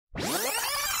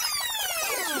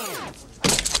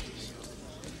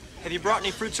Have you brought any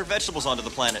fruits or vegetables onto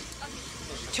the planet?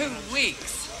 2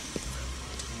 weeks.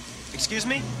 Excuse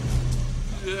me?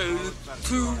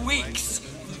 2 weeks.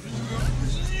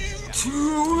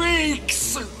 2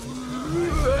 weeks.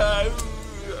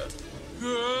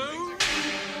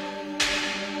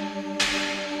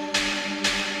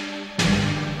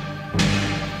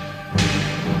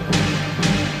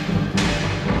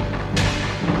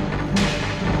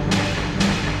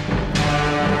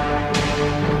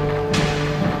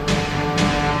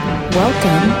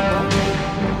 Welcome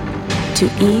to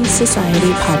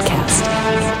E-Society Podcast.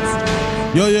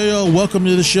 Yo, welcome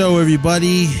to the show,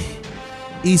 everybody.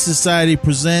 E-Society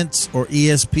presents, or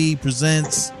ESP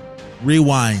presents,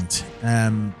 Rewind.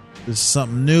 This is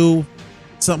something new,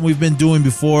 something we've been doing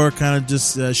before, kind of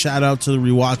just shout out to the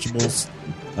rewatchables.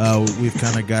 We've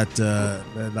kind of got the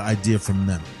idea from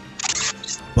them.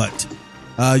 But,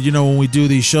 when we do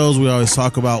these shows, we always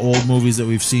talk about old movies that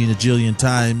we've seen a jillion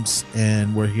times,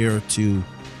 and we're here to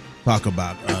talk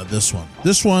about this one.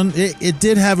 This one, it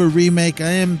did have a remake.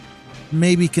 I am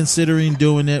maybe considering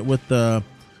doing it with the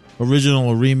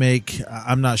original remake.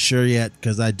 I'm not sure yet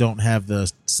because I don't have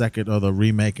the second or the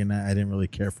remake, and I didn't really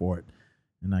care for it,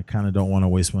 and I kind of don't want to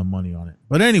waste my money on it.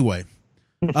 But anyway,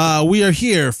 we are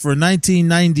here for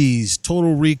 1990's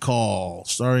Total Recall,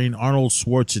 starring Arnold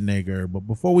Schwarzenegger. But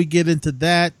before we get into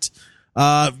that,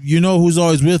 who's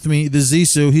always with me? The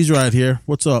Zissou. He's right here.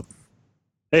 What's up?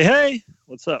 Hey,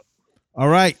 what's up? All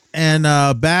right, and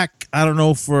back. I don't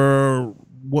know for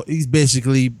what he's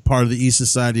basically part of the E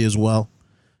Society as well.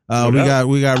 We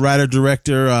got writer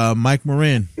director Mike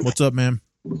Marin. What's up, man?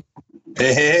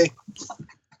 Hey.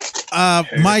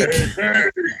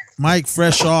 Mike,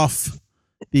 fresh off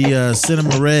the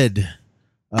Cinema Red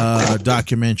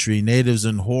documentary, Natives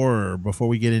and Horror. Before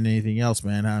we get into anything else,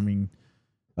 man, I mean,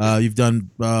 you've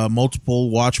done multiple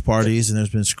watch parties, and there's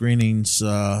been screenings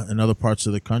in other parts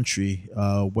of the country.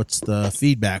 What's the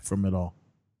feedback from it all?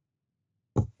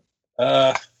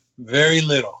 Very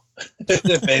little,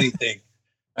 if anything.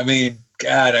 I mean,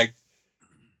 God, I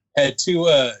had two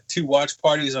watch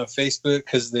parties on Facebook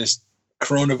because this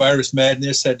coronavirus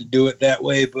madness had to do it that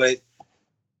way. But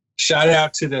shout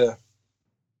out to the,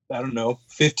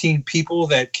 15 people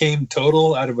that came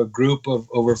total out of a group of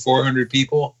over 400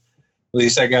 people. At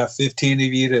least I got 15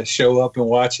 of you to show up and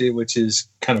watch it, which is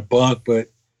kind of bunk,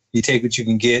 but you take what you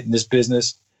can get in this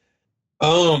business.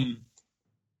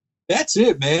 That's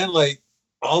it, man. Like,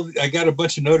 I got a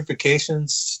bunch of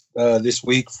notifications this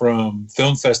week from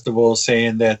film festivals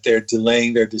saying that they're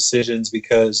delaying their decisions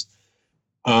because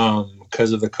of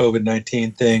the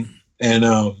COVID-19 thing, and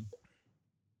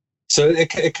so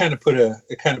it kind of put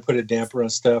a damper on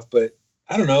stuff. But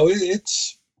I don't know.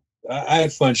 I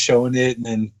had fun showing it,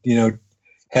 and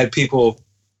had people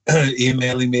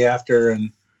emailing me after,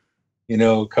 and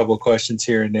a couple of questions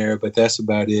here and there. But that's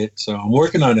about it. So I'm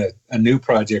working on a new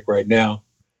project right now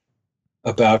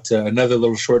about another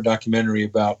little short documentary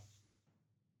about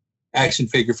action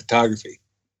figure photography.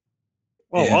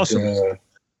 Oh, and, awesome.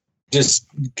 Just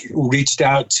reached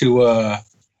out to,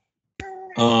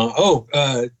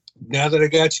 now that I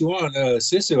got you on,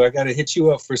 Zissou, I got to hit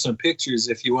you up for some pictures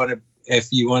if you want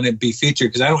to be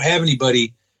featured. Cause I don't have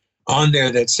anybody on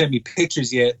there that sent me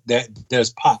pictures yet that does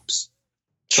pops.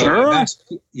 So sure. I've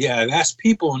asked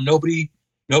people and nobody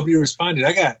responded.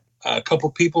 I got a couple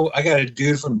people. I got a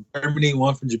dude from Germany,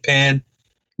 one from Japan,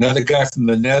 another guy from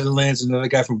the Netherlands, another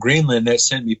guy from Greenland that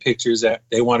sent me pictures that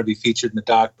they want to be featured in the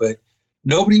doc, but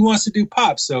nobody wants to do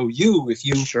pops. So if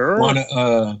you want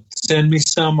to send me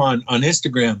some on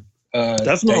Instagram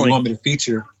that you want me to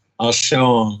feature, I'll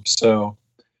show them. So,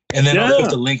 and then I'll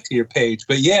put the link to your page.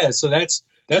 But so that's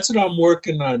what I'm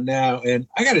working on now. And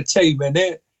I got to tell you, man,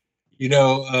 that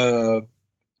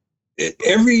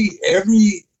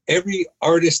every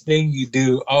artist thing you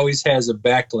do always has a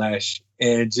backlash.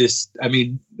 And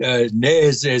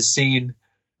Nez has seen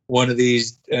one of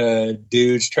these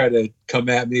dudes try to come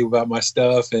at me about my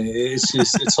stuff. And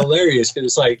it's hilarious because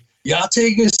it's like, y'all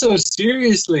take it so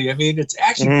seriously. I mean, it's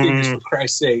action figures, for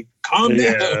Christ's sake. Calm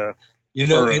down.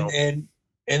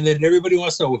 And then everybody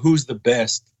wants to know who's the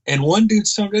best. And one dude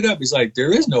summed it up. He's like,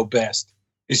 there is no best.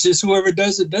 It's just whoever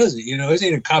does it, does it. It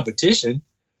ain't a competition.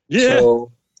 Yeah.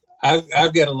 So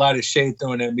I've got a lot of shade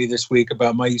thrown at me this week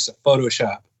about my use of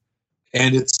Photoshop.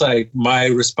 And it's like my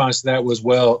response to that was,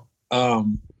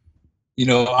 I'm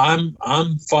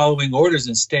following orders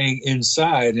and staying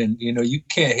inside. And, you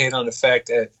can't hate on the fact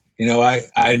that,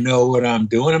 I know what I'm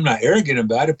doing. I'm not arrogant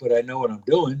about it, but I know what I'm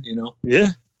doing,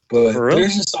 Yeah. But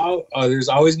there's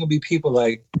always going to be people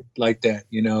like that,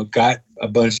 got a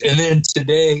bunch. And then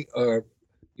today,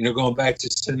 going back to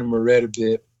Cinema Red a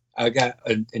bit, I got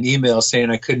an email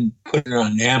saying I couldn't put it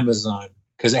on Amazon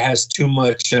because it has too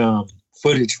much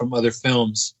footage from other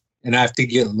films, and I have to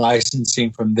get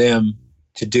licensing from them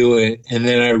to do it. And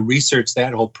then I researched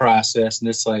that whole process, and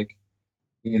it's like,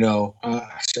 you know, I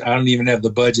don't even have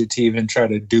the budget to even try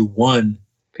to do one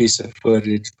piece of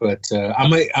footage. But I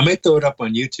might throw it up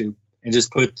on YouTube and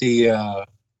just put the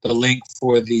link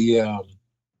for the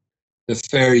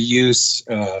fair use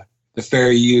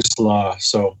law.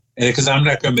 So, and because I'm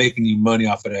not going to make any money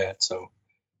off of that. So,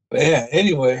 but yeah.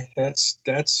 Anyway, that's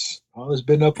all that's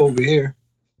been up over here.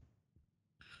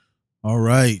 All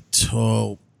right.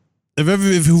 So, if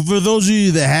for those of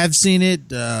you that have seen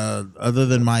it, other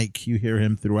than Mike, you hear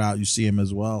him throughout. You see him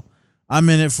as well. I'm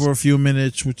in it for a few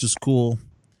minutes, which is cool.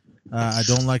 I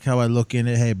don't like how I look in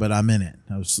it. Hey, but I'm in it.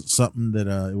 That was something that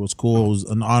it was cool. It was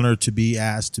an honor to be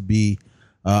asked to be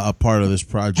a part of this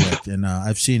project, and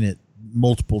I've seen it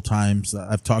multiple times.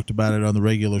 I've talked about it on the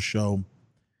regular show,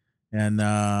 and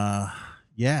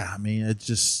yeah, I mean, it's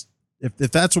just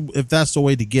if that's the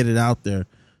way to get it out there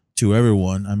to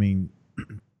everyone. I mean,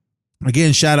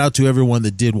 again, shout out to everyone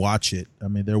that did watch it. I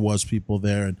mean, there was people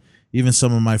there, and even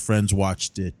some of my friends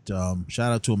watched it.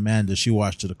 Shout out to Amanda; she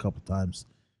watched it a couple times.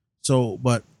 So,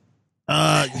 but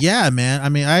yeah, man. I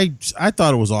mean, I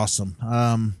thought it was awesome.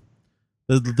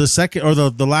 The second or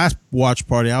the last watch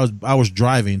party, I was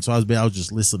driving, so I was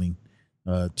just listening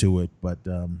to it. But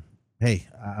hey,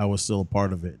 I was still a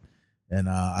part of it, and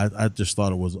I just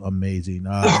thought it was amazing.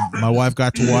 My wife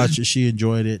got to watch it; she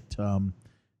enjoyed it.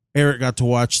 Eric got to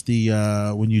watch the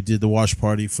when you did the watch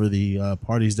party for the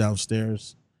parties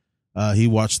downstairs. He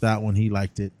watched that one; he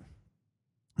liked it.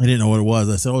 I didn't know what it was.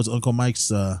 I said, "Oh, it's Uncle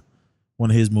Mike's one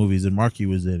of his movies," and Marky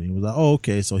was in it. He was like, "Oh,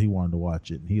 okay," so he wanted to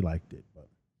watch it, and he liked it.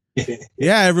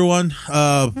 Yeah, everyone.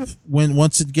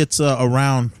 Once it gets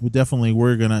around,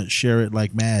 we're gonna share it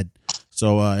like mad,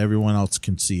 so everyone else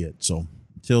can see it. So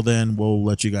until then, we'll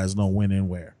let you guys know when and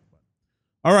where.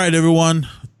 All right, everyone.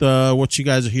 What you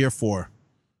guys are here for?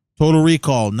 Total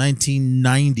Recall,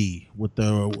 1990, with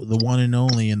the one and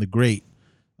only and the great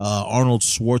Arnold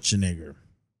Schwarzenegger.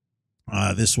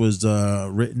 This was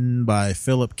written by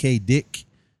Philip K. Dick.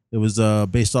 It was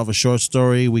based off a short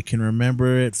story. We can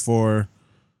remember it for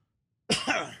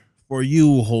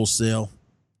you, Wholesale.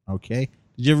 Okay.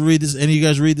 Did you ever read this? Any of you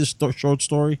guys read this short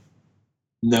story?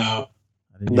 No.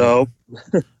 No.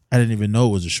 I didn't even know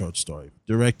it was a short story.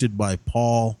 Directed by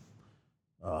Paul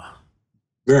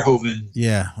Verhoeven.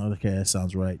 Yeah. Okay, that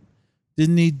sounds right.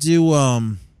 Didn't he do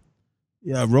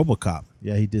RoboCop?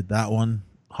 Yeah, he did that one.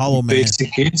 Hollow Man.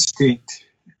 Basic Instinct.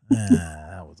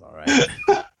 That was all right.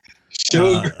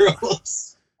 Showgirls.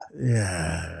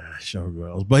 Yeah,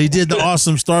 Showgirls. But he did the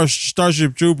awesome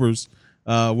Starship Troopers,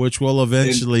 which we'll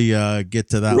eventually get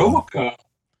to that RoboCop. one.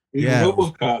 Yeah,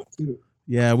 RoboCop too.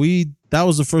 Yeah, that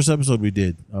was the first episode we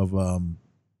did of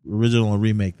original and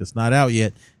remake that's not out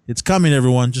yet. It's coming,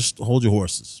 everyone. Just hold your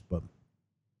horses. But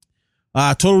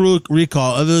Total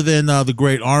Recall. Other than the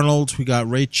great Arnold, we got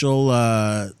Rachel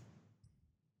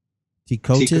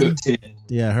Ticotin.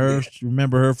 Yeah, her. Yeah.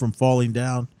 Remember her from Falling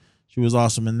Down? She was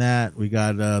awesome in that. We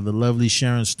got the lovely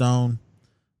Sharon Stone,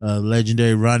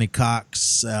 legendary Ronnie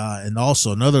Cox, and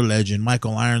also another legend,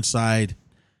 Michael Ironside,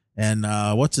 and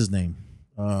what's his name?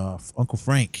 Uncle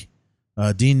Frank,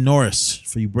 Dean Norris,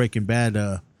 for you Breaking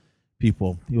Bad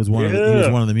people. He was one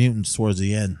of the mutants towards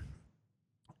the end,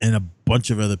 and a bunch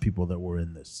of other people that were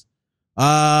in this.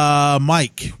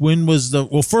 Mike, when was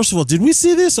well, first of all, did we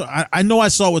see this? I know I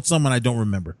saw it with someone, I don't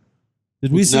remember.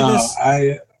 Did we see this?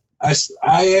 I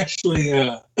actually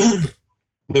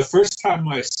the first time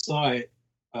I saw it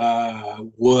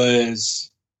was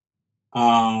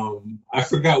I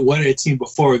forgot what I'd seen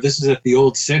before. This is at the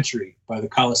Old Century by the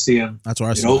Coliseum. That's where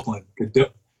I saw in Oakland. One of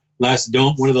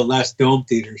the last dome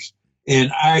theaters.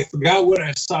 And I forgot what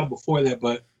I saw before that,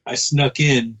 but I snuck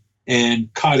in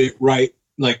and caught it right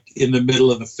like in the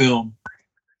middle of the film.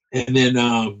 And then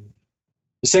the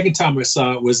second time I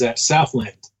saw it was at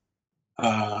Southland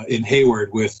in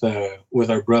Hayward with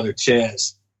our brother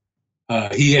Chaz.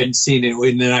 He hadn't seen it,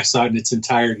 and then I saw it in its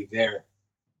entirety there.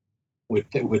 But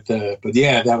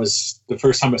yeah, that was the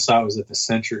first time I saw it was at the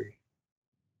Century.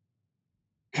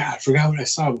 God, I forgot what I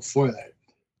saw before that.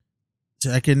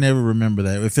 I can never remember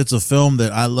that. If it's a film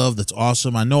that I love, that's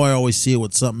awesome. I know I always see it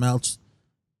with something else,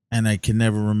 and I can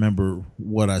never remember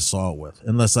what I saw it with,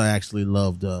 unless I actually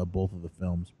loved both of the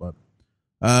films. But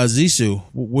Zissou,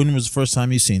 when was the first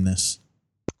time you seen this?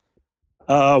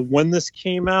 When this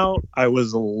came out, I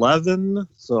was 11,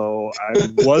 so I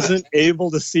wasn't able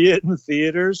to see it in the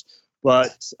theaters,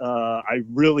 but I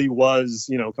really was,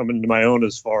 coming to my own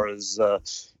as far as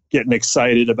getting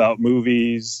excited about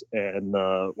movies. And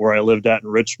where I lived at in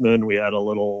Richmond, we had a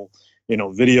little,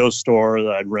 video store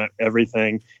that I'd rent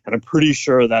everything. And I'm pretty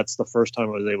sure that's the first time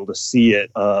I was able to see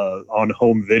it on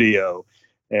home video.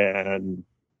 And,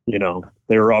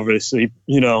 they were obviously,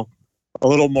 a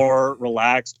little more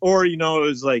relaxed, or, it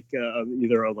was like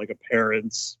either like a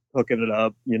parent's hooking it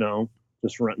up,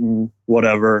 just renting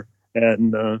whatever.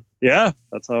 And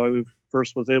that's how I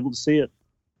first was able to see it.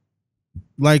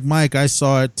 Like Mike, I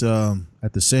saw it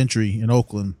at the Century in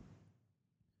Oakland.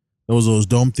 Those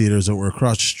dome theaters that were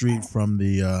across the street from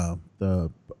the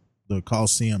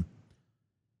Coliseum.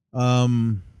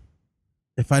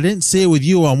 If I didn't see it with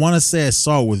you, I want to say I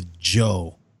saw it with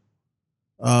Joe.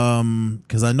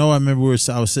 Because I remember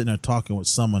I was sitting there talking with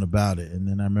someone about it, and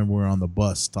then I remember we were on the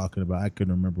bus talking about. I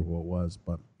couldn't remember who it was,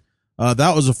 but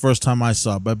that was the first time I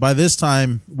saw it. But by this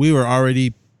time, we were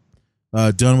already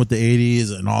done with the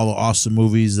 80s and all the awesome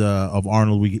movies of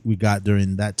Arnold we got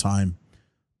during that time.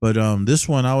 But this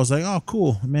one, I was like, oh,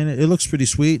 cool, man! It looks pretty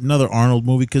sweet. Another Arnold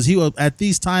movie, because he was at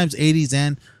these times, 80s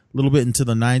and a little bit into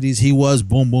the 90s. He was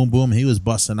boom, boom, boom. He was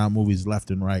busting out movies left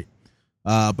and right.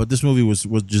 But this movie was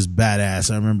just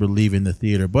badass. I remember leaving the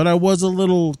theater, but I was a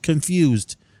little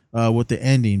confused with the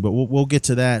ending. But we'll get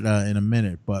to that in a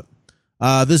minute. But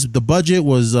the budget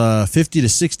was 50 to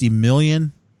 60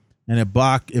 million, and it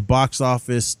box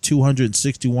office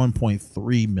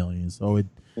 261.3 million. So it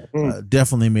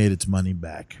definitely made its money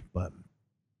back. But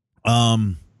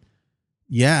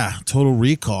Total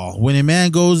Recall. When a man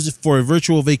goes for a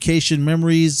virtual vacation,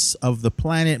 memories of the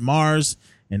planet Mars,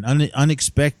 an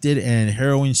unexpected and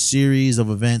harrowing series of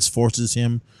events forces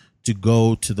him to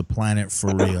go to the planet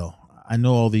for real. I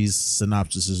know all these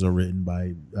synopsises are written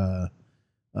by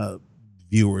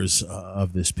viewers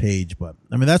of this page, but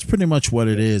I mean, that's pretty much what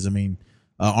it is. I mean,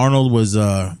 Arnold was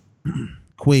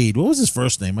Quaid. What was his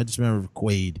first name? I just remember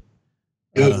Quaid.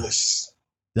 Douglas.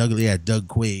 Doug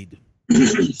Quaid.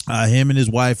 Him and his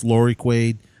wife, Lori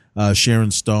Quaid,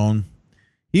 Sharon Stone.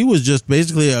 He was just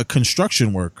basically a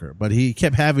construction worker, but he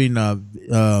kept having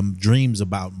dreams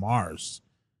about Mars,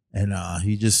 and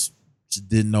he just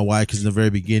didn't know why. Because in the very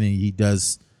beginning,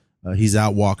 he's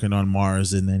out walking on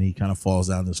Mars, and then he kind of falls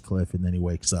down this cliff, and then he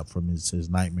wakes up from his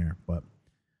nightmare. But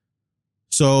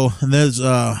and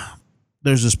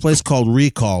there's this place called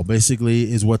Recall.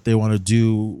 Basically, is what they want to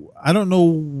do. I don't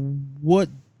know what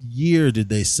year did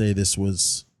they say this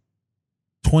was.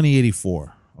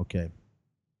 2084. Okay.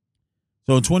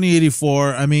 So in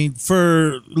 2084, I mean,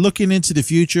 for looking into the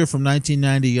future from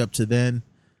 1990 up to then,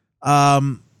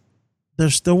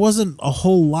 there wasn't a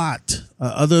whole lot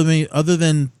other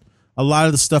than a lot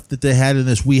of the stuff that they had in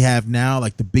this we have now,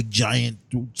 like the big giant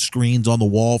screens on the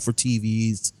wall for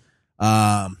TVs.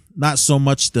 Not so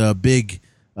much the big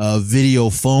video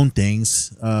phone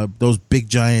things. Those big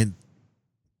giant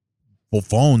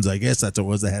phones, I guess that's what it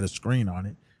was, that had a screen on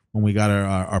it when we got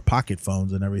our pocket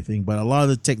phones and everything. But a lot of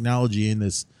the technology in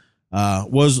this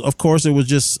was, of course, it was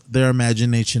just their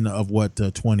imagination of what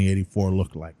 2084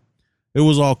 looked like. It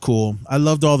was all cool. I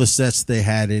loved all the sets they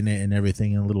had in it and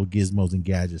everything, and little gizmos and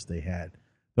gadgets they had.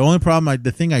 The only problem,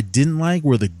 the thing I didn't like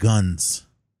were the guns.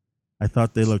 I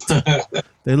thought they looked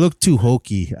too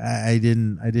hokey. I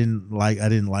didn't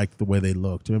like the way they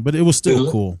looked, but it was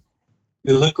still cool.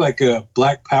 They look like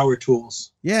black power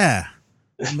tools. Yeah.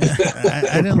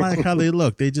 I didn't like how they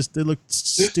looked. They looked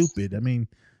stupid. I mean,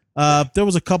 there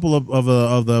was a couple of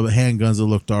the handguns that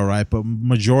looked all right, but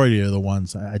majority of the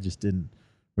ones I just didn't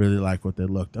really like what they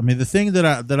looked. I mean, the thing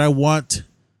that I want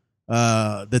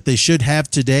that they should have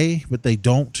today, but they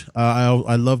don't.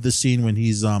 I love the scene when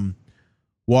he's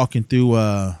walking through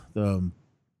the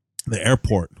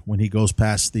airport, when he goes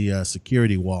past the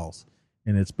security walls,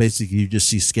 and it's basically you just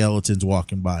see skeletons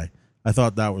walking by. I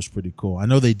thought that was pretty cool. I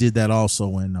know they did that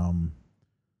also in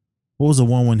what was the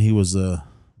one when he was like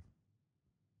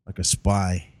a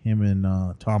spy? Him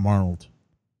and Tom Arnold.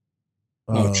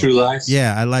 True Lies.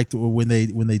 Yeah, I liked when they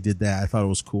did that. I thought it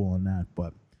was cool on that.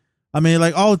 But I mean,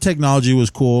 like, all the technology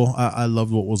was cool. I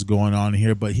loved what was going on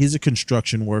here. But he's a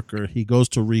construction worker. He goes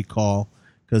to Recall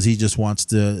because he just wants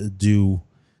to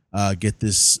get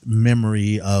this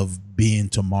memory of being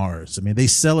to Mars. I mean, they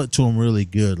sell it to him really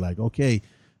good. Like, okay,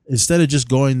 instead of just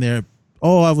going there,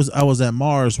 oh, I was at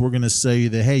Mars, we're going to say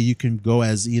that, hey, you can go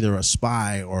as either a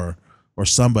spy or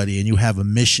somebody, and you have a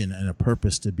mission and a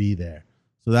purpose to be there.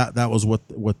 So that was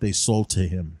what they sold to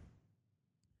him.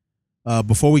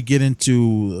 Before we get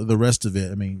into the rest of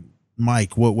it, I mean,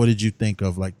 Mike, what did you think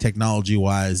of, like, technology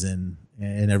wise and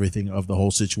everything of the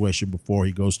whole situation before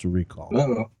he goes to Recall?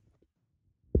 Uh-oh.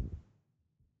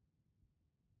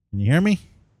 Can you hear me?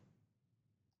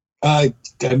 I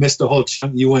missed the whole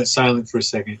chunk. You went silent for a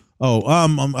second. Oh,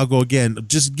 I'll go again.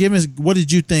 Just give us, what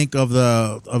did you think of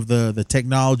the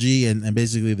technology and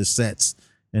basically the sets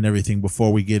and everything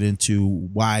before we get into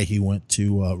why he went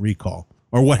to Recall,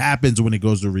 or what happens when he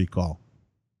goes to Recall?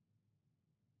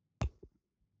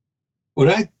 What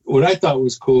I thought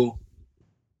was cool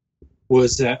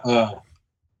was that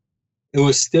it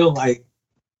was still like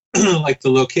like the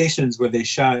locations where they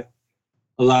shot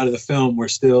a lot of the film were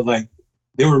still like,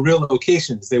 they were real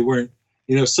locations. They weren't,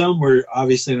 some were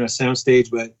obviously in a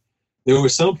soundstage, but there were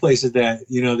some places that,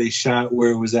 they shot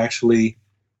where it was actually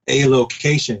a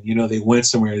location. They went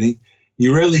somewhere.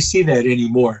 You rarely see that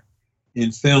anymore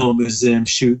in film, is them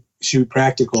shoot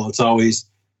practical. It's always,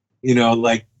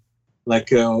 like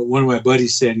one of my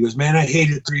buddies said, he goes, man, I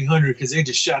hated 300 because they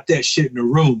just shot that shit in a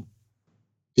room,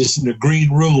 just in a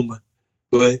green room.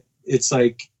 But it's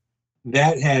like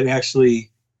that had actually,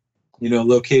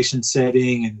 location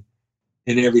setting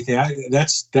and everything.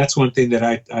 That's one thing that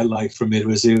I liked from it. It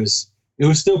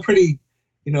was still pretty,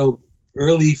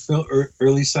 early film or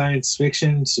early science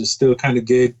fiction. So still kind of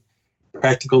good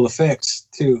practical effects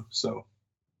too. So,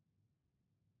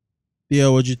 yeah,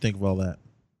 what'd you think of all that?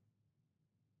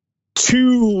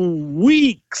 2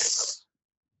 weeks.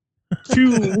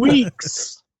 2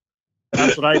 weeks.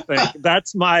 That's what I think.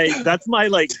 That's my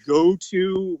like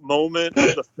go-to moment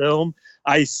of the film.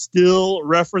 I still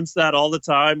reference that all the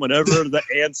time whenever the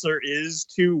answer is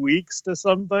 2 weeks to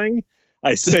something.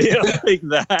 I say it like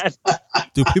that.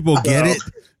 Do people get it?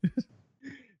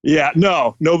 Yeah,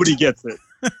 no, nobody gets it.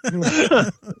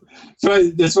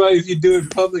 That's why if you do it in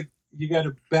public, you got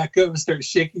to back up and start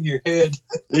shaking your head.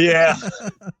 Yeah,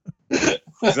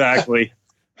 exactly.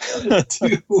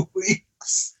 2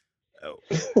 weeks.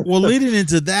 Well, leading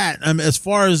into that, as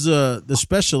far as the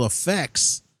special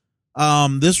effects,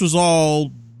 this was all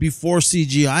before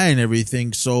CGI and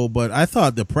everything. So, but I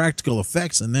thought the practical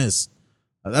effects in this,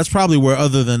 that's probably where,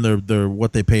 other than their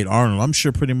what they paid Arnold, I'm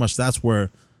sure pretty much that's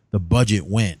where the budget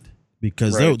went,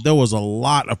 because there was a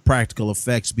lot of practical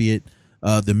effects, be it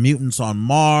the mutants on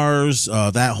Mars,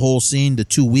 that whole scene, the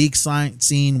 2 week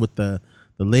scene with the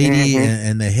lady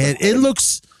and the head. It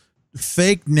looks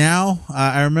fake now.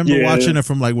 I remember watching it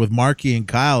from like with Marky and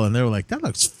Kyle, and they were like, that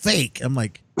looks fake. I'm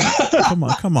like,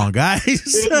 come on guys.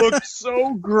 It looked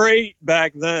so great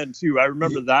back then too. I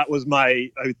remember that was my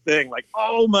thing, like,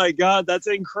 oh my god, that's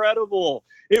incredible.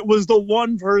 It was the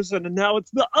one person and now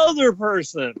it's the other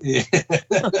person. Yeah.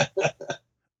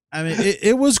 I mean,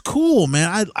 it was cool,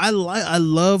 man. I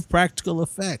love practical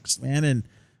effects, man. And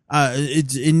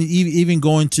it's even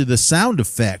going to the sound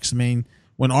effects. I mean,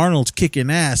 when Arnold's kicking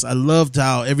ass, I loved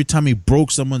how every time he broke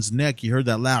someone's neck, you heard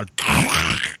that loud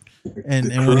and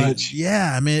when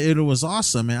I mean, it was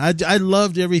awesome, man. I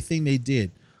loved everything they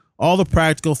did, all the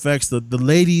practical effects, the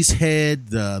lady's head,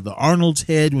 the Arnold's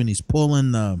head when he's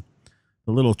pulling the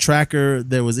little tracker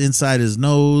that was inside his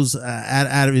nose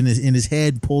out of in his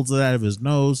head, pulls it out of his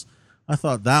nose. I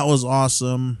thought that was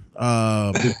awesome.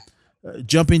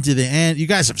 Jumping to the end, you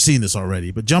guys have seen this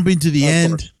already, but jumping to the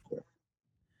end.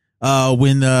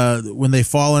 When they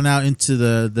fallen out into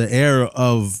the air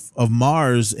of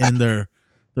Mars and their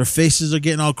faces are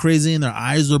getting all crazy and their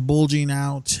eyes are bulging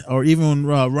out, or even when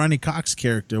Ronnie Cox's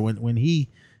character, when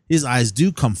his eyes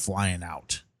do come flying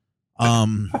out.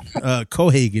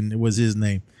 Cohagen was his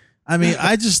name. I mean,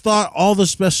 I just thought all the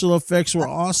special effects were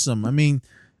awesome. I mean,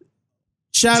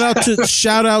 shout out to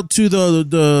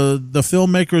the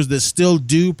filmmakers that still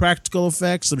do practical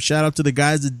effects. Some shout out to the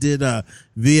guys that did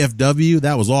VFW.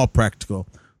 That was all practical.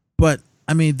 But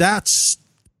I mean,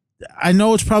 I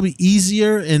know it's probably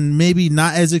easier and maybe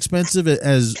not as expensive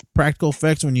as practical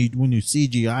effects when you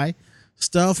CGI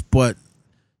stuff, but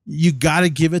you got to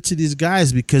give it to these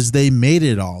guys because they made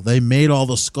it all. They made all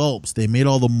the sculpts. They made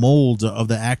all the molds of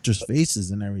the actors' faces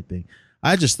and everything.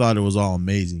 I just thought it was all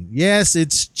amazing. Yes,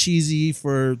 it's cheesy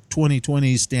for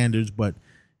 2020 standards, but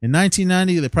in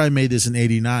 1990, they probably made this in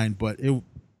 89, but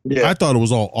I thought it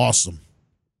was all awesome.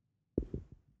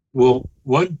 Well,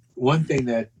 one thing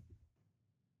that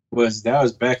was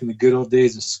back in the good old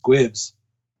days of squibs,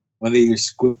 when they use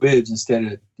squibs instead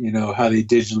of, how they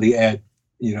digitally add,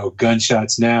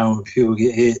 gunshots now and people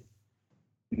get hit.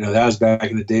 That was back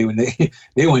in the day when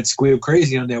they went squib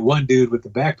crazy on that one dude with the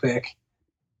backpack.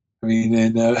 I mean,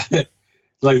 and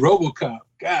like RoboCop,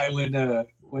 God, when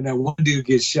that one dude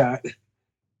gets shot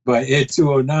by Ed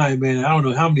 209, man, I don't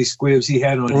know how many squibs he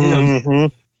had on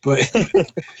him, but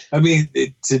I mean,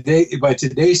 by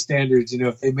today's standards,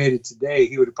 if they made it today,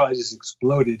 he would have probably just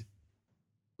exploded.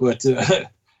 But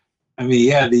I mean,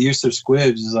 yeah, the use of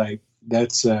squibs is like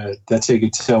that's how you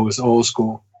could tell was old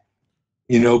school.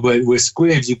 you know, but with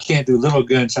squibs, you can't do little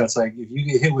gunshots. Like if you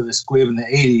get hit with a squib in the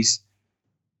 80s,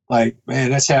 like,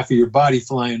 man, that's half of your body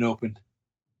flying open.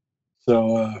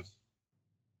 So,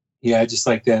 yeah, I just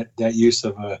like that use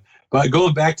of but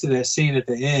going back to that scene at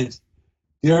the end,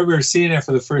 you remember seeing that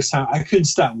for the first time? I couldn't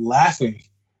stop laughing.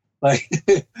 Like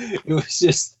it was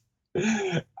just,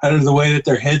 I don't know, the way that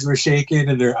their heads were shaking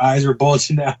and their eyes were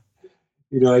bulging out.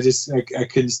 You know, I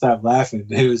couldn't stop laughing.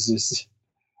 It was just,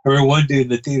 I remember one dude in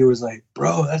the theater was like,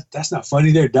 "Bro, that's not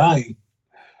funny. They're dying."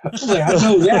 I was like, "I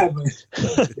know that,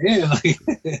 but damn."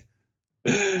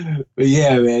 Like, but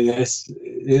yeah, man,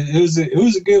 it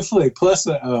was a good flick. Plus,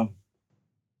 you know,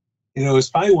 it was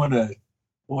probably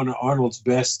one of Arnold's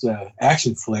best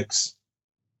action flicks.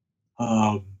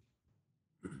 And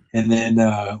then,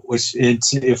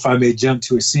 if I may jump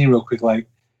to a scene real quick, like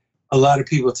a lot of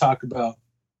people talk about,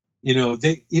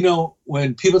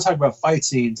 when people talk about fight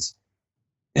scenes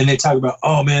and they talk about,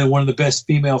 oh man, one of the best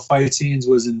female fight scenes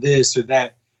was in this or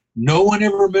that. No one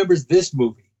ever remembers this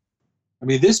movie. I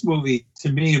mean, this movie,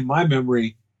 to me, in my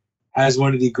memory, has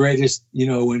one of the greatest,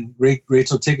 when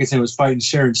Rachel Tickerton was fighting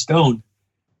Sharon Stone.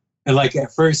 And like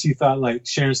at first you thought like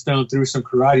Sharon Stone threw some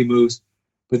karate moves,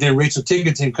 but then Rachel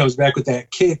Tickerton comes back with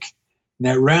that kick and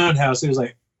that roundhouse. It was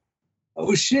like,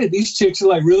 oh shit, these chicks are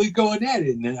like really going at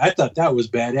it. And I thought that was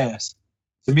badass.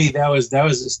 To me, that was a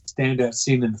standout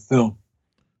scene in the film.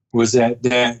 Was that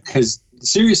because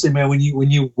seriously, man, when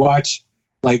you watch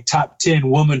like top 10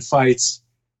 woman fights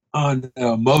on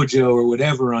Mojo or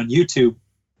whatever on YouTube,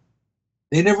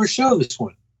 they never show this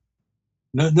one.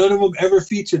 None of them ever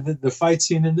featured the fight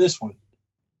scene in this one.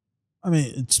 I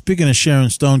mean, speaking of Sharon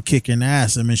Stone kicking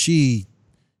ass, I mean, she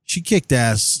kicked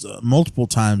ass multiple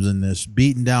times in this,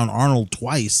 beating down Arnold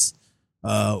twice.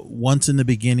 Once in the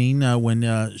beginning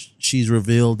when she's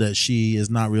revealed that she is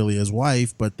not really his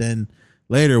wife, but then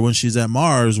later when she's at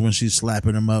Mars, when she's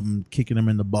slapping him up and kicking him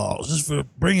in the balls, just for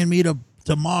bringing me to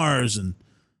Mars and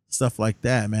stuff like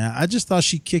that, man. I just thought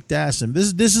she kicked ass. And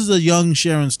this is a young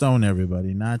Sharon Stone,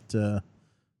 everybody, not the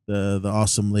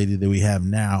awesome lady that we have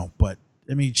now. But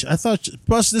I mean, I thought,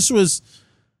 plus this was,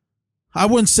 I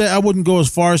wouldn't go as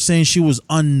far as saying she was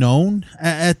unknown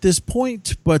at this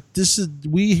point, but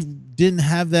we didn't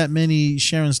have that many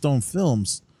Sharon Stone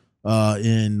films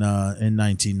in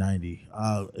 1990.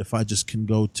 If I just can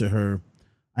go to her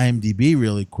IMDb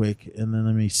really quick, and then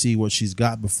let me see what she's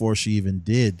got before she even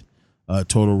did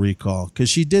Total Recall, because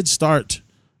she did start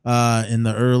in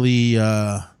the early.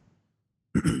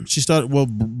 She started. Well,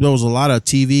 there was a lot of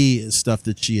TV stuff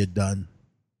that she had done.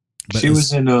 She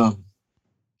was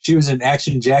in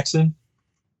Action Jackson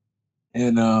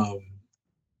and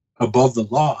Above the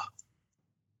Law.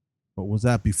 But was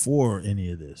that before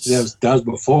any of this? That was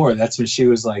before. That's when she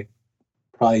was like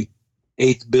probably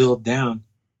 8th build down.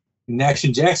 In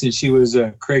Action Jackson, she was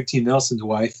Craig T. Nelson's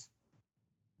wife.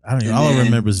 I don't know. All I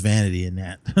remember is Vanity in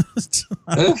that.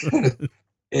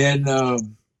 And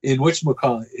in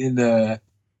whatchamacallit,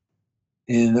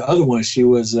 in the other one, she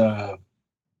was in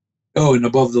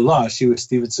Above the Law, she was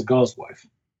Steven Seagal's wife.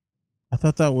 I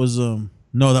thought that was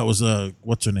no, that was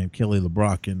what's her name, Kelly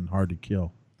LeBrock in Hard to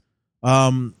Kill.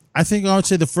 I think I would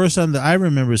say the first time that I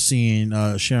remember seeing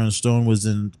Sharon Stone was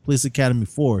in Police Academy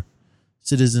 4,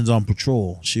 Citizens on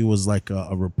Patrol. She was like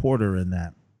a reporter in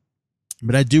that.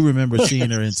 But I do remember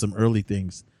seeing her in some early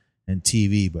things in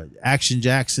TV. But Action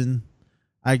Jackson,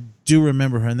 I do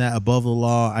remember her in that. Above the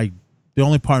Law, the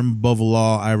only part of Above the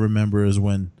Law I remember is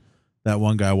when that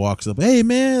one guy walks up, "Hey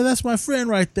man, that's my friend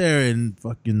right there," and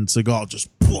fucking Seagal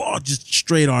just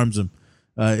straight arms him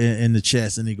in the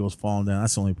chest, and he goes falling down.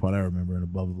 That's the only part I remember in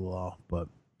Above the Law. But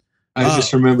I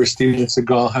just remember Steven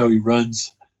Seagal, how he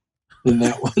runs in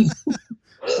that one.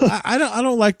 I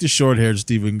don't like the short-haired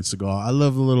Steven Seagal. I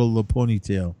love the little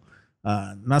ponytail.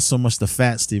 Not so much the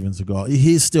fat Steven Seagal.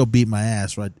 He still beat my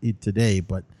ass right today,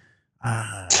 but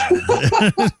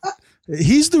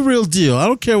he's the real deal. I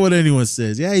don't care what anyone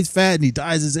says. Yeah, he's fat and he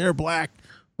dyes his hair black,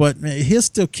 but man, he'll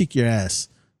still kick your ass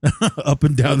up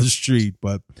and down the street.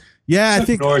 But yeah, I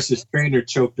think Norris's trainer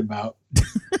choked him out.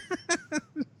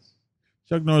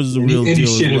 Chuck Norris is a real deal. And he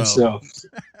shit as well. himself.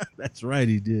 That's right,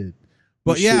 he did.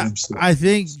 But yeah, I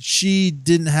think she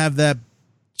didn't have that.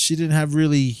 She didn't have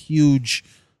really huge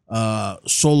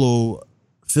solo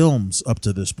films up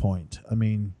to this point. I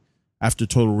mean, after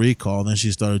Total Recall, then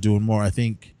she started doing more. I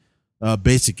think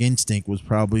Basic Instinct was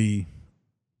probably,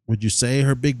 would you say,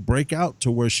 her big breakout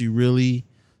to where she really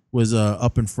was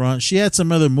up in front. She had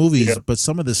some other movies, but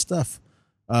some of this stuff,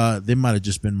 they might have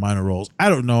just been minor roles. I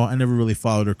don't know. I never really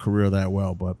followed her career that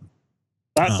well, but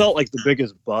that felt like the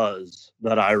biggest buzz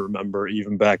that I remember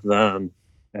even back then.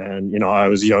 And, you know, I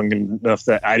was young enough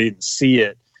that I didn't see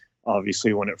it,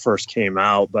 obviously, when it first came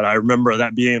out. But I remember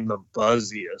that being the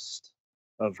buzziest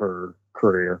of her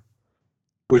career.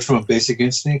 Which one? Basic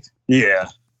Instinct? Yeah.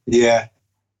 Yeah.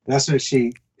 That's when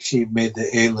she made the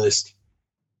A-list.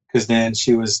 Because then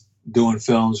she was doing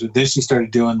films. Then she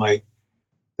started doing like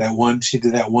that one. She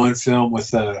did that one film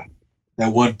with that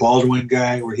one Baldwin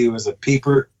guy where he was a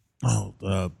peeper. Oh,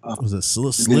 was it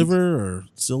Sliver or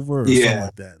Silver or something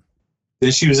like that?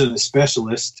 Then she was in The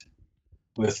Specialist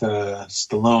with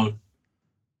Stallone.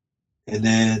 And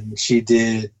then she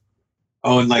did,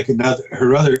 and like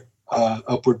her other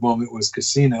upward moment was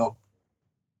Casino.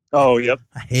 Oh, yep.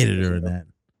 I hated her in that.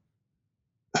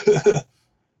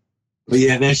 But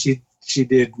yeah, then she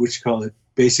did, what you call it,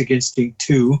 Basic Instinct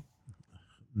 2.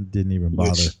 Didn't even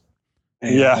bother.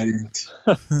 Yeah.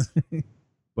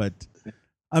 But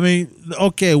I mean,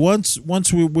 okay, once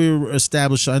we're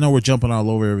established, I know we're jumping all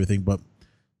over everything, but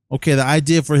okay, the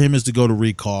idea for him is to go to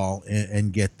recall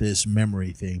and get this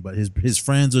memory thing, but his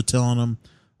friends are telling him,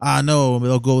 no,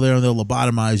 they'll go there and they'll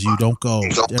lobotomize you. Don't go.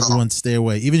 Everyone stay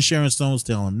away. Even Sharon Stone's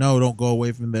telling him, no, don't go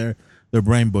away from there. They're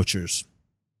brain butchers.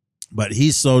 But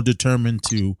he's so determined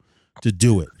to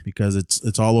do it because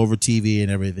it's all over TV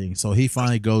and everything. So he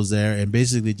finally goes there and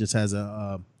basically just has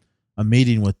a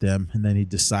meeting with them, and then he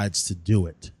decides to do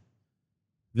it.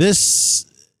 This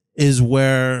is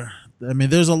where, I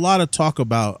mean, there's a lot of talk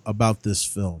about this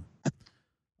film.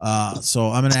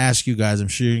 So I'm going to ask you guys, I'm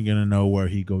sure you're going to know where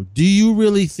he goes. Do you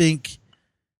really think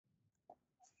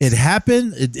it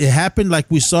happened? It happened like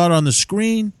we saw it on the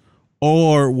screen,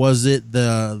 or was it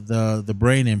the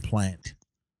brain implant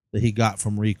that he got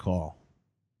from recall?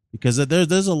 Because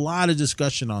there's a lot of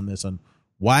discussion on this, on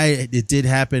why it did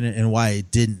happen and why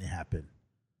it didn't happen.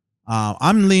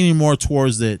 I'm leaning more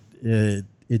towards that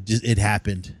it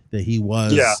happened, that he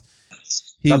was. Yeah,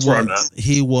 that's where I'm at.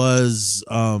 He was.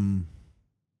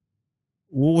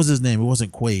 What was his name? It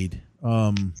wasn't Quaid.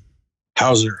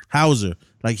 Hauser.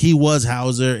 Like he was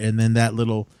Hauser, and then that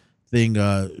little thing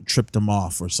tripped him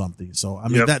off or something. So I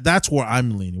mean that's where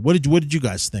I'm leaning. What did you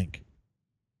guys think,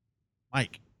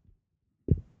 Mike?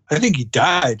 I think he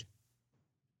died.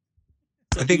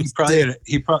 I think he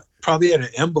probably had an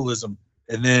embolism,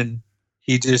 and then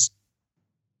he just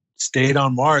stayed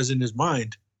on Mars in his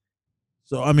mind.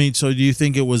 So I mean, so do you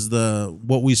think it was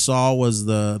what we saw was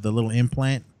the little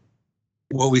implant?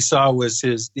 What we saw was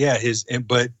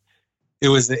but it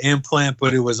was the implant,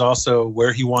 but it was also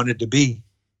where he wanted to be.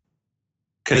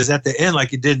 Because at the end,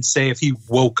 like, it didn't say if he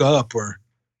woke up or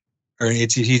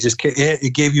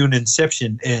it gave you an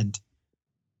Inception end.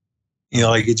 You know,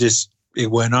 like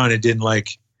it went on. It didn't,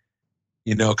 like,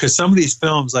 you know, because some of these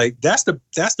films, like, that's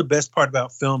the best part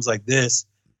about films like this,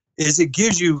 is it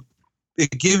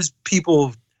gives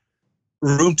people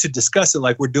room to discuss it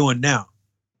like we're doing now.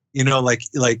 You know, like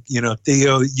you know,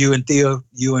 you and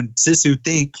Sisu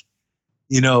think,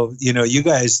 you know, you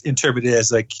guys interpret it as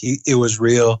like it was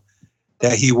real,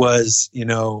 that he was, you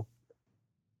know,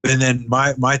 and then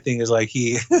my thing is like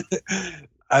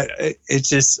I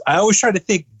always try to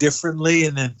think differently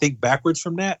and then think backwards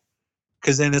from that,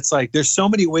 because then it's like there's so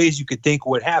many ways you could think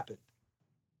what happened.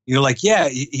 You know, like, yeah,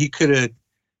 he could have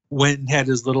went and had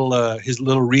his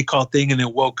little recall thing and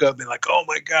then woke up and like, oh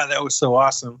my God, that was so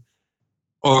awesome.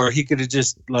 Or he could have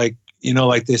just, like, you know,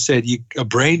 like they said, he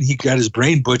got his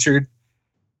brain butchered,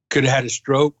 could have had a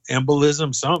stroke,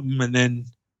 embolism, something, and then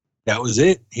that was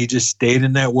it. He just stayed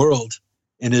in that world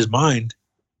in his mind.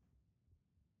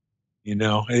 You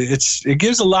know, it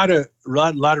gives a lot of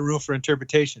room for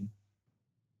interpretation.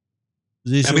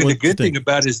 I mean, the good thing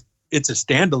about it is it's a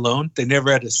standalone. They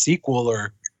never had a sequel,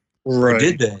 or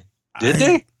did they? Did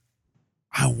they?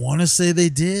 I want to say they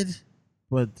did,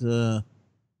 but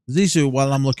Zissou,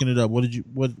 while I'm looking it up, what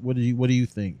do you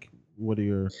think? What are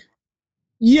your?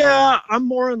 Yeah, I'm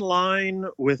more in line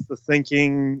with the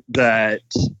thinking that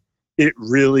it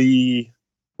really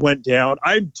went down.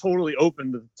 I'm totally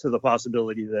open to the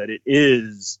possibility that it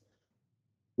is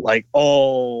like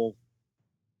all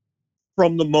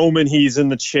from the moment he's in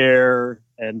the chair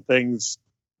and things,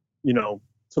 you know,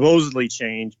 supposedly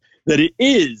change, that it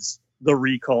is the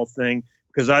recall thing.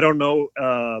 Because I don't know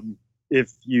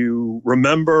if you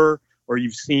remember or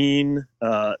you've seen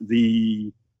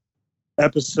the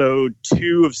episode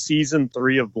 2 of season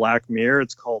 3 of Black Mirror.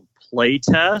 It's called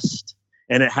Playtest,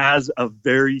 and it has a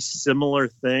very similar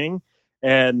thing.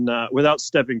 And without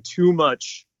stepping too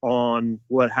much on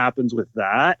what happens with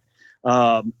that,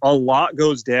 a lot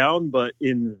goes down. But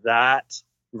in that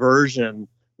version,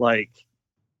 like,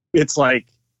 it's like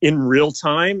in real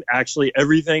time, actually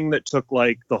everything that took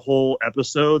like the whole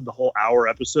episode, the whole hour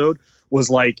episode, was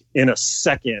like in a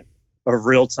second of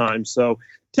real time. So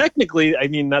technically, I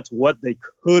mean, that's what they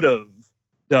could have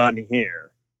done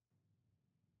here.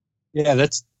 Yeah,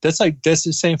 that's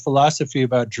the same philosophy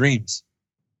about dreams,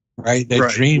 right?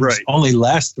 That dreams only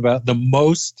last about the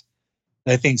most.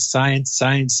 I think science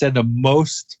said the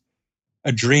most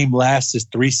a dream lasts is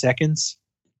 3 seconds.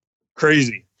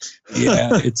 Crazy.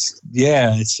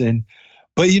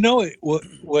 But you know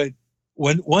what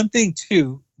one thing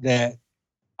too that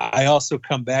I also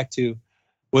come back to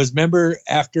was, remember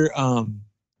after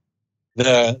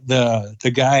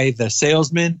the guy, the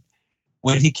salesman,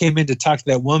 when he came in to talk to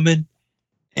that woman,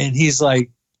 and he's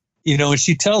like, you know, and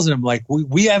she tells him like,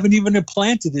 we haven't even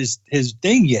implanted his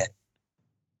thing yet.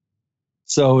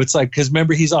 So it's like, because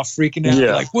remember, he's all freaking out,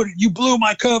 like, what, you blew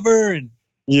my cover. And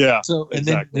so, and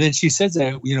then she says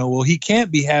that, you know, well, he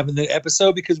can't be having the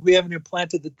episode because we haven't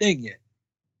implanted the thing yet.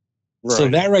 Right. So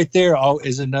that right there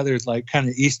is another like kind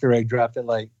of Easter egg drop that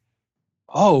like,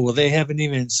 oh, well, they haven't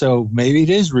even, so maybe it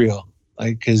is real.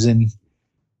 Like, cause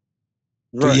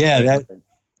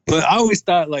but I always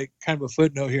thought, like, kind of a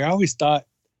footnote here, I always thought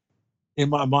in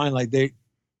my mind, like,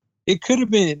 it could have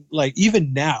been like,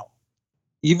 even now,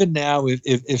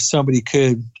 if somebody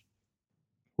could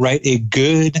write a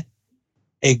good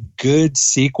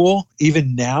sequel,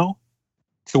 even now,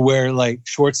 to where like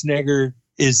Schwarzenegger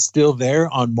is still there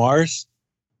on Mars,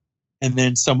 and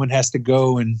then someone has to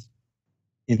go and,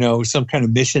 you know, some kind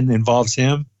of mission involves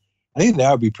him, I think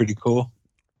that would be pretty cool.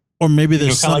 Or maybe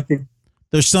there's something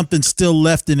still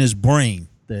left in his brain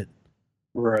that.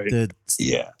 Right.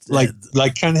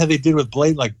 Like kind of how they did with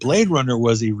Blade. Like Blade Runner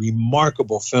was a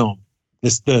remarkable film.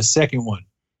 The second one.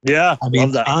 Yeah, I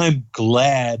mean, I'm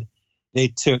glad they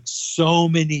took so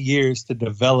many years to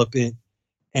develop it,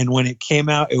 and when it came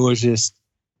out, it was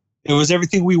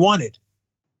everything we wanted.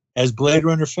 As Blade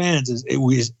Runner fans, it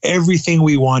was everything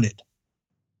we wanted.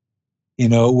 You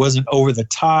know, it wasn't over the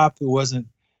top. It wasn't,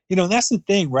 you know, that's the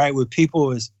thing, right? With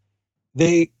people is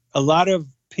a lot of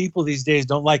people these days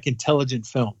don't like intelligent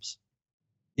films.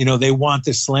 You know, they want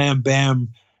the slam bam,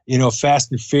 you know,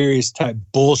 Fast and Furious type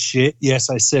bullshit. Yes,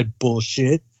 I said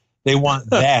bullshit. They want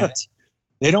that.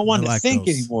 They don't want to think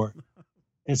anymore.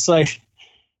 It's like,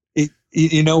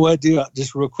 you know what, dude?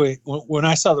 Just real quick, when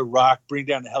I saw The Rock bring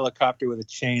down the helicopter with a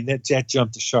chain, that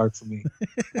jumped the shark for me.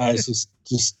 I was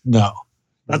just no.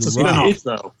 That's a spin-off,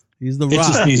 though. He's The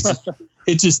Rock.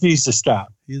 It just needs to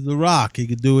stop. He's The Rock. He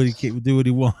can do what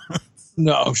he wants.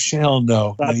 No, hell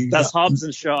no. That's Hobbs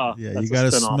and Shaw. Yeah, you got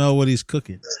to smell what he's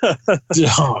cooking.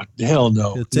 Oh, hell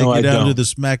no. He'll take you down to the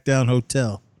SmackDown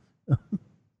Hotel.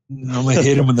 I'm going to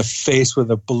hit him in the face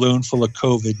with a balloon full of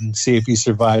COVID and see if he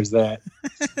survives that.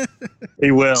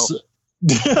 He will.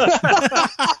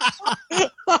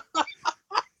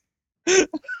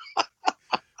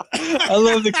 I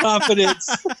love the confidence.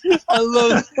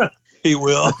 He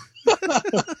will.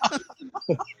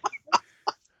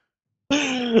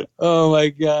 Oh my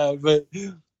God. But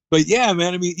yeah,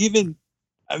 man, I mean, even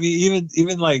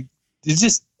like, it's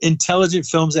just intelligent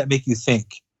films that make you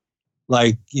think.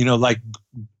 Like, you know, like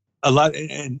a lot,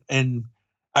 and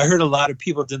I heard a lot of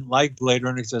people didn't like Blade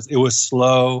Runner because it was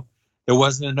slow. There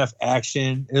wasn't enough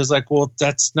action. It was like, well,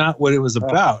 that's not what it was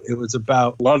about. It was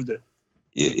about, loved it.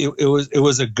 It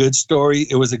was a good story.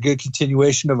 It was a good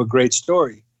continuation of a great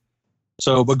story.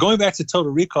 So, but going back to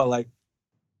Total Recall, like,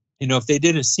 you know, if they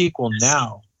did a sequel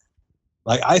now,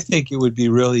 like, I think it would be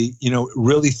really, you know,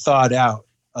 really thought out,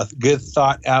 a good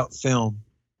thought out film.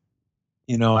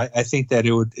 You know, I think that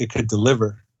it could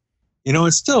deliver. You know,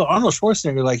 and still Arnold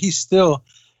Schwarzenegger, like, he's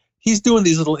doing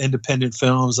these little independent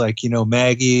films, like, you know,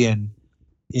 Maggie, and,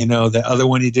 you know, the other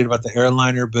one he did about the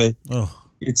airliner, but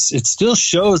it still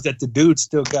shows that the dude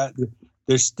still got,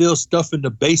 there's still stuff in the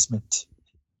basement.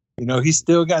 You know, he's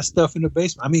still got stuff in the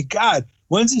basement. I mean, God,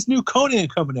 when's this new Conan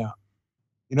coming out?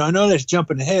 You know, I know that's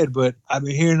jumping ahead, but I've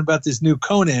been hearing about this new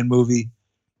Conan movie.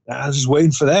 I was just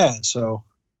waiting for that. So,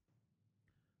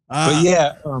 but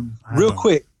yeah, real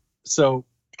quick. So,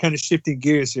 kind of shifting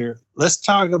gears here. Let's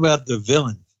talk about the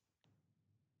villain.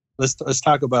 Let's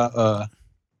talk about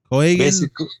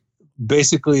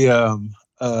basically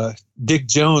Dick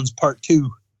Jones Part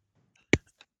 2.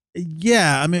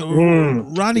 Yeah, I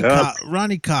mean,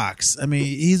 Ronnie Cox. I mean,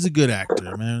 he's a good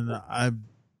actor, man. I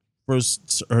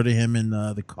first heard of him in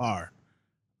The Car,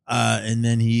 and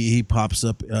then he pops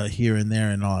up here and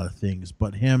there in a lot of things.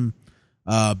 But him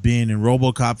being in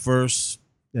RoboCop first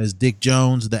as Dick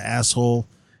Jones, the asshole,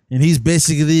 and he's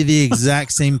basically the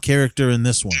exact same character in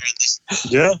this one.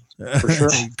 Yeah, for sure.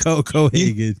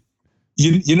 Cohagen.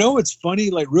 You know what's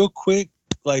funny? Like, real quick,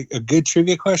 like a good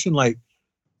trivia question. Like,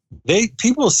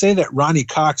 people say that Ronnie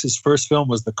Cox's first film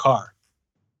was The Car.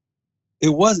 It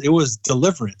was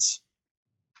Deliverance.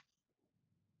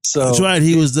 So That's right.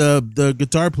 He was the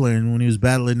guitar player when he was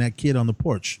battling that kid on the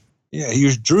porch. Yeah, he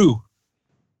was Drew.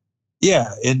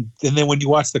 Yeah, and then when you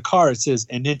watch the car, it says,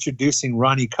 and introducing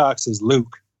Ronnie Cox as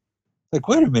Luke. Like,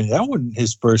 wait a minute, that wasn't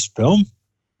his first film.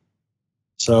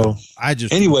 So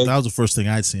anyway, that was the first thing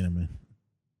I'd seen him in.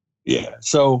 Yeah.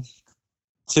 So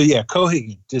yeah,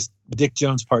 Cohagen, just Dick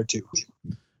Jones Part 2.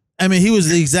 I mean, he was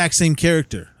the exact same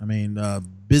character. I mean,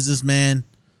 businessman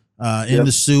in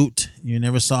the suit. You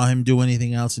never saw him do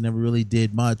anything else. He never really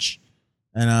did much,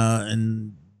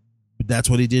 and that's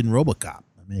what he did in RoboCop.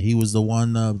 I mean, he was the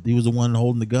one. He was the one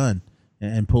holding the gun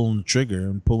and pulling the trigger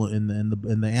and pulling.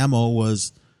 And the ammo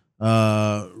was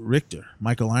Richter,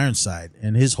 Michael Ironside,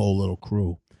 and his whole little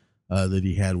crew that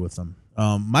he had with him.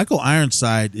 Michael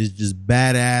Ironside is just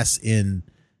badass in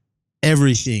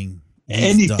everything.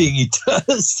 Anything he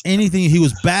does. Anything. He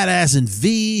was badass in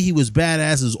V. He was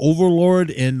badass as Overlord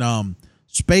in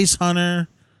Space Hunter.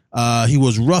 He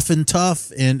was rough and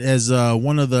tough, and as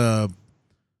one of the,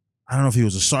 I don't know if he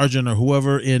was a sergeant or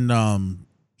whoever in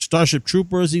Starship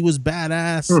Troopers, he was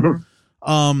badass.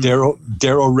 Daryl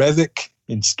Revick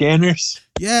in Scanners.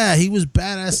 Yeah, he was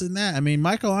badass in that. I mean,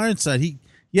 Michael Ironside, he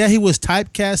was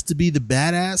typecast to be the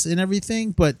badass and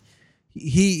everything, but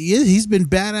he's been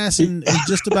badass in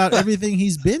just about everything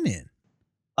he's been in.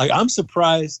 Like, I'm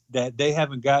surprised that they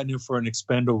haven't gotten him for an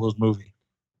Expendables movie.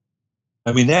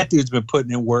 I mean, that dude's been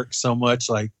putting in work so much.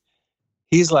 Like,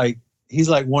 he's like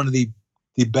one of the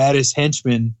baddest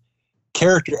henchmen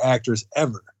character actors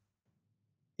ever.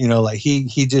 You know, like he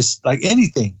just, like,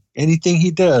 anything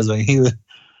he does. Like, he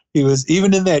was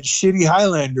even in that shitty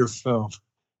Highlander film.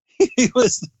 he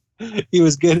was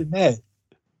good in that.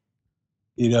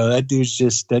 You know, that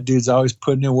dude's always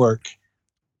putting in work.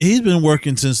 He's been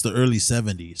working since the early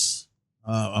 70s.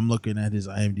 I'm looking at his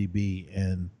IMDb,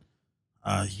 and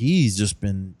he's just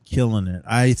been killing it.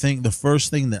 I think the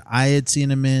first thing that I had seen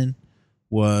him in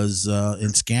was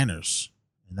in Scanners,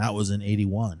 and that was in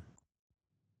 81.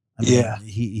 I mean, yeah.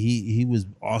 He was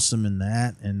awesome in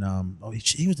that, and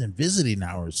he was in Visiting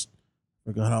Hours.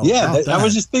 Forgot all yeah, about that. I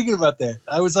was just thinking about that.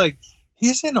 I was like,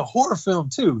 he's in a horror film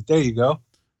too. There you go.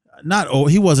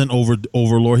 He wasn't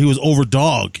Overlord. He was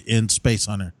Overdog in Space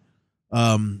Hunter.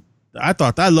 I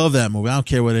love that movie. I don't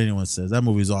care what anyone says. That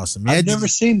movie's awesome. I've never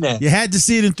seen that. You had to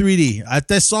see it in 3D. I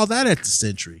saw that at the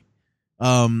Century.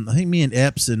 I think me and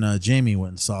Epps and Jamie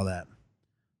went and saw that.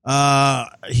 I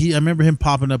remember him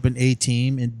popping up in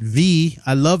A-Team and V.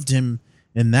 I loved him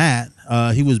in that.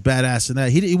 He was badass in that.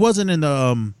 He wasn't in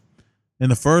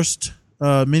the first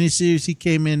miniseries. He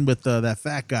came in with that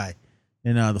fat guy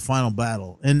in the final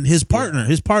battle, and his partner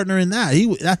in that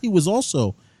he was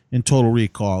also in Total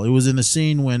Recall. It was in the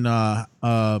scene when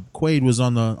Quaid was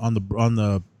on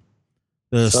the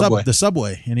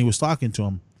subway, and he was talking to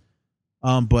him.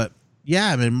 But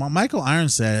yeah, I mean, Michael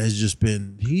Ironside has just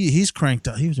been he's cranked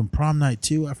up. He was in Prom Night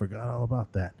 2. I forgot all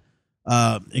about that.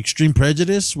 Extreme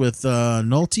Prejudice with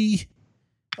Nolte.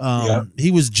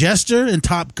 He was Jester in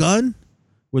Top Gun.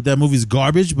 With that movie's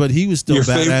garbage, but he was still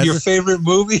badass. Your favorite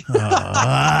movie? Top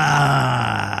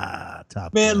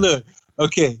Man, Gun. Look,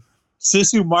 okay.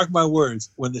 Sisu, mark my words.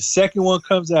 When the second one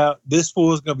comes out, this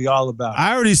fool is going to be all about it.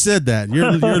 I already said that.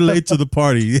 You're late to the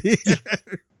party.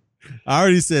 I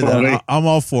already said that. I'm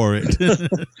all for it.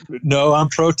 No, I'm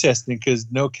protesting because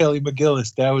no Kelly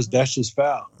McGillis. That's just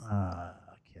foul.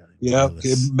 Yeah,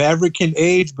 Maverick can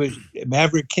age, but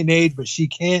she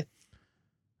can't.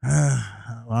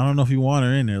 I don't know if you want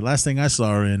her in there. Last thing I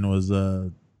saw her in was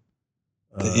the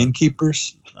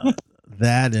Innkeepers.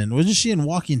 That, and wasn't she in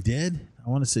Walking Dead? I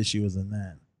want to say she was in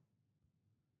that.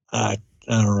 I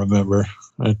don't remember.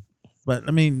 But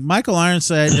I mean, Michael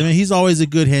Ironside. I mean, he's always a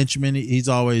good henchman. He's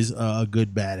always a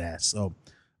good badass. So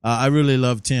I really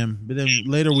loved him. But then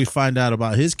later we find out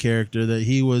about his character that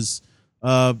he was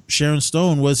Sharon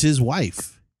Stone was his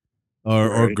wife.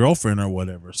 Or girlfriend or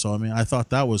whatever. So I mean, I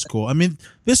thought that was cool. I mean,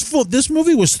 this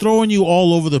movie was throwing you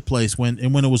all over the place when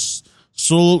it was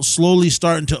slowly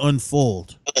starting to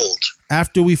unfold.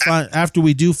 After we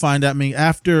do find out, I mean,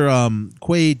 after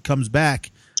Quaid comes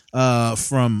back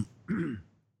from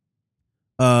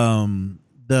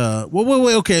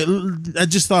wait, okay. I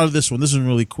just thought of this one. This is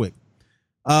really quick.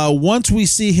 Once we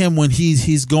see him when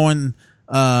he's going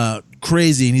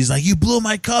crazy and he's like, "You blew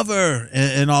my cover,"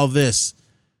 and all this.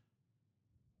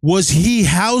 Was he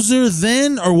Hauser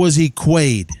then, or was he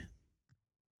Quaid?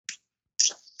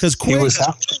 Because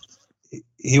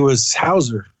he was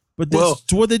Hauser. But so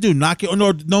what they do? Knock it?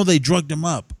 No, they drugged him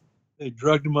up. They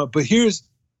drugged him up. But here's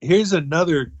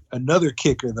another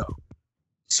kicker though.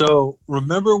 So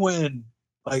remember when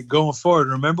like going forward.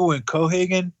 Remember when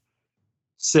Cohagen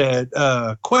said,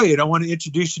 Quaid, I want to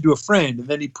introduce you to a friend. And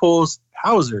then he pulls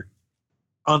Hauser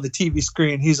on the TV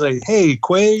screen. He's like, hey,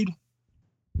 Quaid.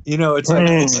 You know, it's like,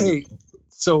 hey,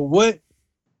 so what?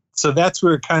 So that's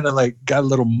where it kind of like got a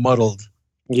little muddled.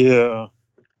 Yeah.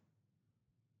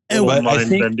 And mind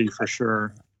bendy for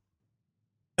sure.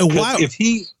 And why? If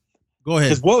he Go ahead.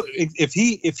 Because what if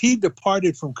he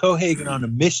departed from Cohagen on a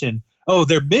mission? Oh,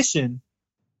 their mission.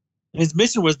 His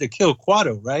mission was to kill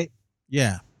Quado, right?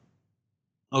 Yeah.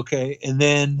 Okay, and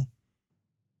then,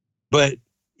 but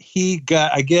he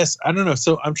got. I guess I don't know.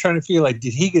 So I'm trying to feel like,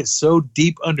 did he get so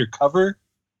deep undercover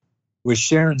with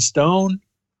Sharon Stone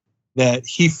that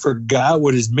he forgot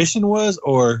what his mission was,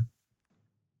 or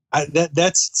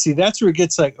that's where it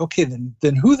gets like, okay,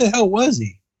 then who the hell was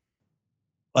he?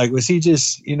 Like, was he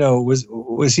just,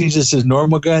 was he just a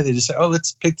normal guy? They just said, oh,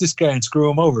 let's pick this guy and screw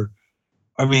him over.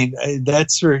 I mean,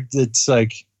 that's where it's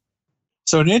like.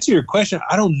 So to answer your question,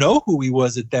 I don't know who he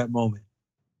was at that moment.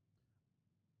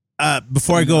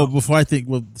 Before I think,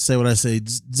 we'll say what I say.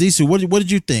 Zissou, what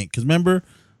did you think? Because remember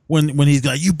when he's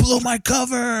like, you blew my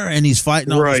cover, and he's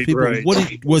fighting all these people. Right.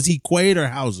 Was he Quaid or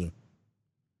Hauser?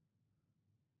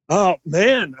 Oh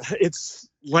man, it's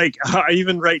like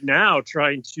even right now,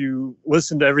 trying to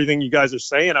listen to everything you guys are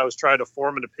saying, I was trying to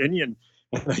form an opinion,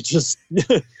 and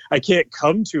I can't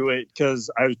come to it because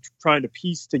I was trying to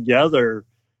piece together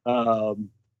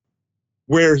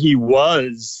where he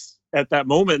was at that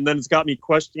moment, and then it's got me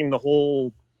questioning the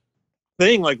whole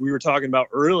thing, like we were talking about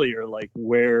earlier, like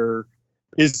where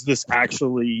is this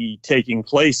actually taking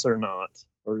place or not,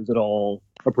 or is it all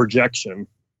a projection?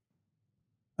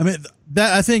 I mean,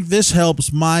 I think this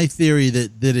helps my theory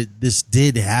that this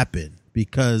did happen,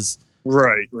 because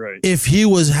right. If he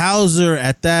was Hauser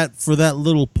for that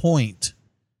little point,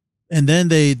 and then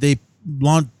they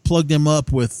plugged him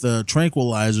up with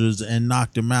tranquilizers and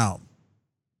knocked him out,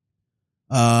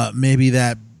 maybe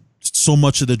that so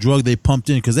much of the drug they pumped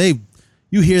in, because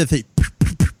you hear that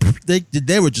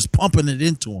they were just pumping it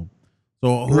into him.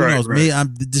 So who knows? Right.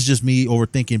 This is just me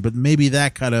overthinking, but maybe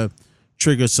that kind of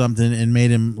triggered something and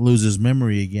made him lose his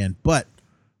memory again. But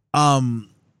I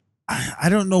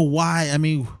don't know why. I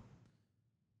mean,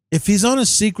 if he's on a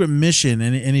secret mission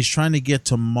and he's trying to get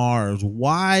to Mars,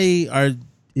 why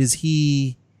is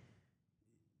he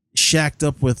shacked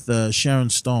up with Sharon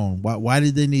Stone? Why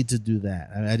did they need to do that?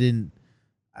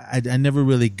 I never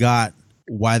really got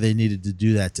why they needed to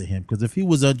do that to him. Because if he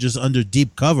was just under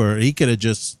deep cover, he could have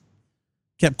just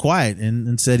kept quiet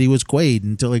and said he was Quaid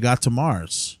until he got to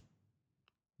Mars.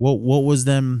 What was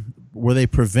them? Were they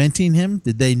preventing him?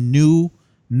 Did they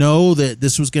know that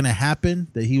this was going to happen?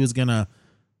 That he was going to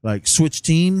like switch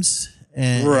teams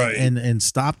and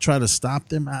try to stop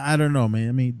them? I don't know, man.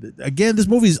 I mean, again, this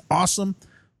movie is awesome,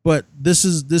 but this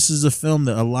is a film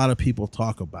that a lot of people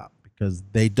talk about because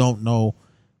they don't know,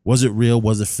 was it real,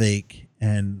 was it fake,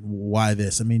 and why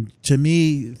this. I mean, to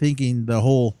me, thinking the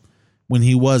whole when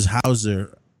he was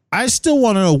Hauser, I still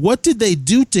want to know, what did they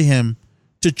do to him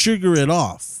to trigger it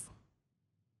off?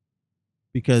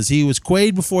 Because he was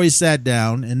Quaid before he sat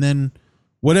down, and then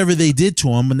whatever they did to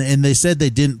him, and they said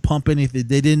they didn't pump anything,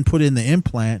 they didn't put in the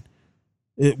implant.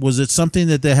 Was it something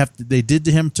that they did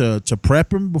to him to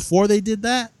prep him before they did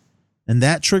that, and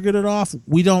that triggered it off?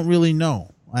 We don't really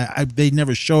know. They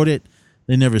never showed it,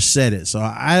 they never said it, so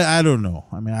I don't know.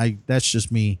 I mean, that's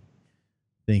just me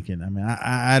thinking. I mean,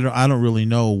 I don't really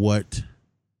know what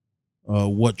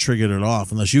triggered it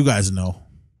off, unless you guys know.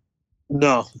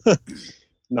 No,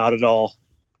 not at all.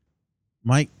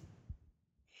 Mike?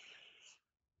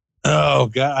 Oh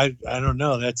God, I don't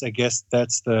know. I guess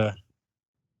that's the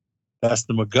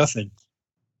MacGuffin.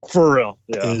 For real,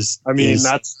 yeah.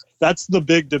 That's the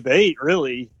big debate,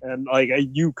 really. And like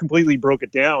you completely broke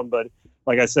it down, but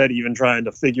like I said, even trying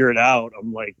to figure it out,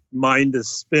 I'm like, mind is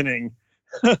spinning.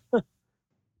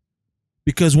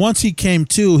 Because once he came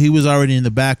to, he was already in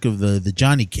the back of the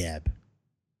Johnny cab.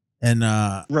 And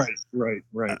right.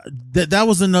 That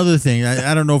was another thing.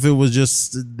 I don't know if it was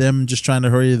just them just trying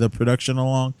to hurry the production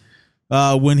along.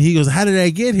 When he goes, "How did I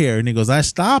get here?" and he goes, "I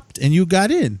stopped and you got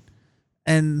in."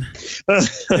 And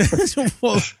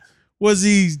was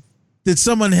he? Did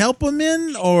someone help him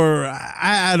in, or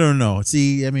I don't know.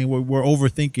 See, I mean, we're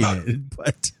overthinking it,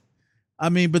 but I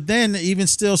mean, but then even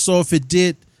still, so if it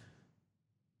did,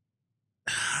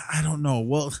 I don't know.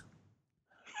 Well.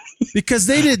 Because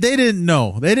they didn't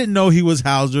know he was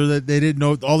Hauser. That they didn't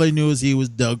know. All they knew is he was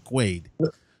Doug Quaid.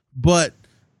 But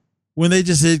when they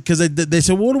just said, because they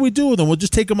said, well, "What do we do with him? We'll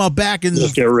just take him out back and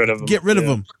just get rid of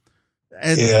him."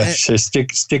 So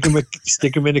stick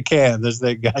him in a cab. That's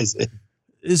that guy said.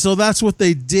 So that's what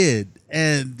they did,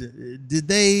 And did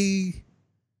they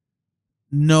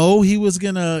know he was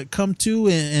gonna come to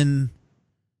and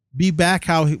be back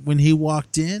when he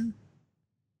walked in?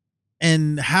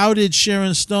 And how did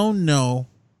Sharon Stone know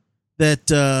that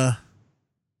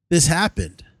this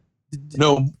happened?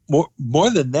 No, more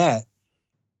than that.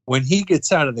 When he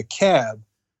gets out of the cab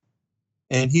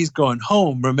and he's going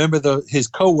home, remember his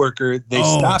coworker, they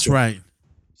stopped that's him. right.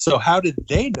 So how did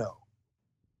they know?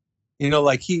 You know,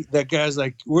 like that guy's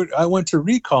like, I went to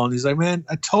recall, and he's like, man,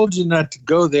 I told you not to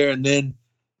go there. And then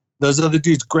those other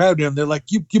dudes grabbed him. They're like,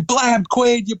 you blabbed,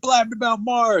 Quaid, you blabbed about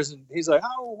Mars. And he's like,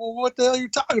 oh, well, what the hell are you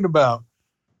talking about?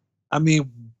 I mean,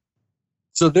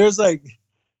 so there's like,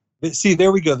 see,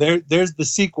 there we go. There's the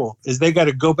sequel, is they got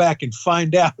to go back and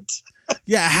find out.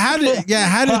 Yeah, how did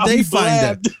they find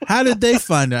out? How did they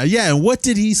find out? Yeah, and what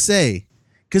did he say?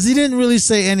 Because he didn't really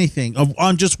say anything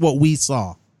on just what we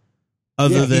saw,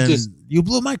 other than you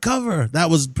blew my cover. That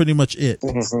was pretty much it.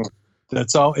 Mhm.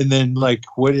 That's all. And then, like,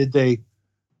 what did they?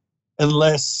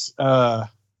 Unless, no,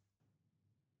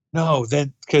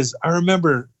 then because I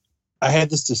remember I had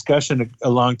this discussion a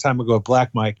long time ago with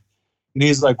Black Mike, and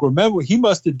he's like, remember, he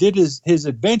must have did his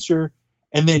adventure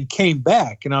and then came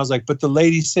back. And I was like, but the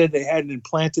lady said they hadn't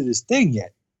implanted his thing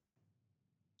yet.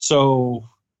 So,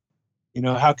 you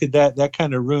know, how could that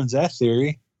kind of ruins that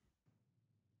theory?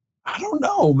 I don't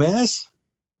know, man.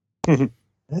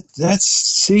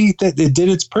 That's that it did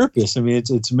its purpose. I mean,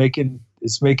 it's making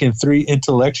three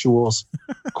intellectuals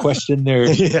question their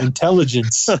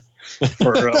intelligence.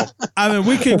 For real. I mean,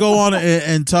 we could go on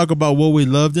and talk about what we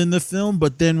loved in the film,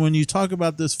 but then when you talk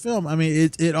about this film, I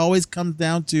mean, it always comes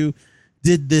down to,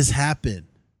 did this happen?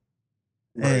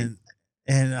 Right.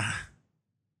 And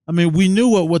I mean, we knew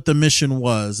what the mission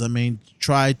was. I mean,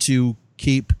 try to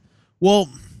keep. Well,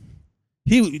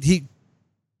 he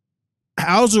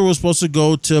Hauser was supposed to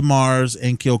go to Mars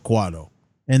and kill Quado,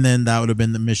 and then that would have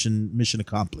been the mission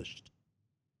accomplished.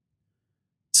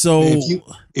 So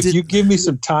if you give me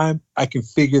some time, I can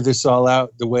figure this all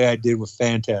out the way I did with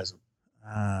Phantasm.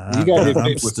 You got to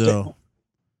admit,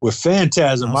 with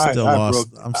Phantasm, I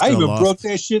even broke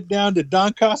that shit down to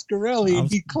Don Coscarelli, and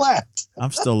he clapped.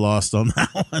 I'm still lost on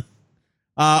that one.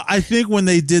 I think when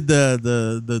they did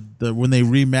the when they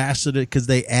remastered it, because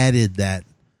they added that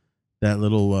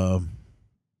little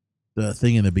the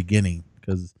thing in the beginning,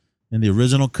 because in the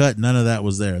original cut none of that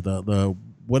was there. The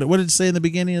what did it say in the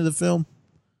beginning of the film?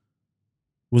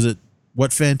 Was it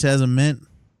what Phantasm meant?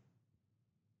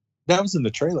 That was in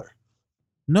the trailer.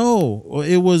 No,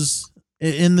 it was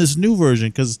in this new version,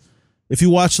 because if you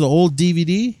watch the old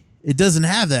DVD, it doesn't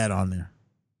have that on there.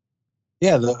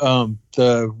 Yeah,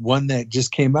 the one that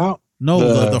just came out.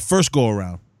 No, the first go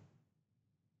around.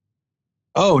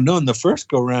 Oh no! In the first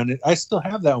go around, I still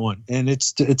have that one, and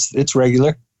it's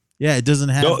regular. Yeah, it doesn't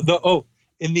have.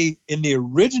 In the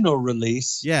original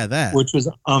release, yeah, that, which was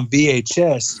on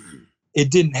VHS, it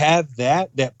didn't have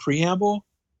that preamble,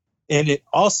 and it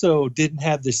also didn't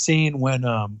have the scene when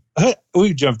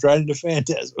we jumped right into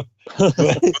Phantasm.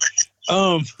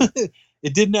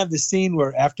 It didn't have the scene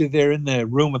where after they're in the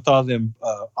room with all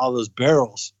those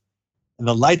barrels, and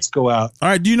the lights go out. All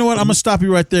right, do you know what? I'm gonna stop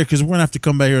you right there, because we're gonna have to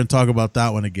come back here and talk about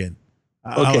that one again.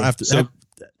 Okay.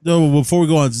 Before we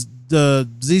go on,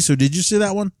 Ziso, did you see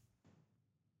that one?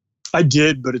 I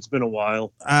did, but it's been a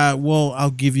while. Well,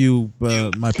 I'll give you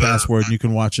my password, and you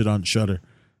can watch it on Shudder.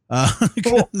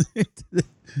 So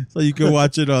you can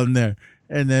watch it on there,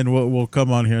 and then we'll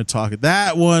come on here and talk.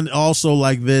 That one also,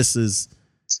 like this, is,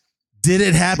 did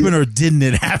it happen or didn't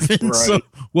it happen? Right. So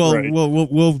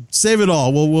we'll save it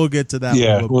all. We'll get to that.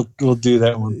 Yeah, one. We'll do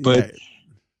that one. But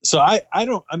so I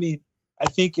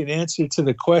think in answer to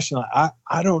the question,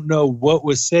 I don't know what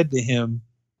was said to him,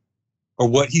 or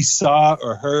what he saw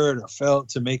or heard or felt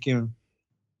to make him,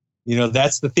 you know,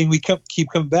 that's the thing we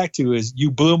keep coming back to, is you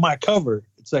blew my cover.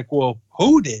 It's like, well,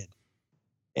 who did?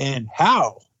 And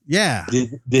how? Yeah.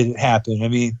 Did it happen? I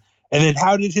mean, and then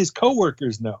how did his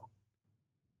coworkers know?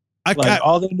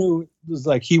 All they knew was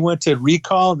like he went to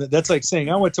recall, and that's like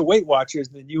saying I went to Weight Watchers,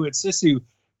 and then you and Sissy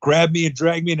grabbed me and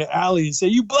dragged me in the alley and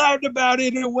said you blabbed about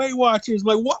it in Weight Watchers.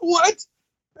 I'm like, what?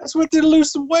 That's what did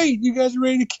lose some weight. You guys are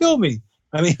ready to kill me.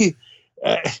 I mean,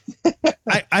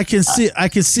 I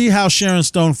can see how Sharon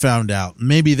Stone found out.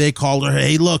 Maybe they called her,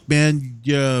 hey, look, man,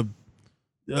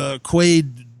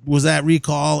 Quaid was at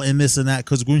recall and this and that,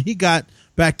 because when he got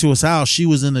back to his house, she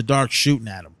was in the dark shooting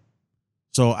at him.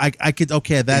 So I could,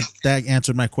 that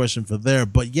answered my question for there.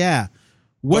 But yeah,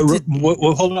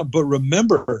 hold on. But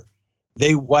remember,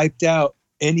 they wiped out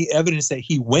any evidence that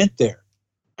he went there,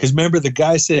 because remember the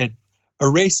guy said,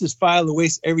 erase his file,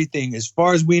 erase everything. As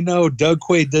far as we know, Doug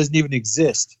Quaid doesn't even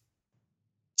exist.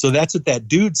 So that's what that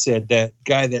dude said, that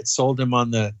guy that sold him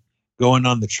going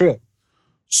on the trip.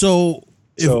 So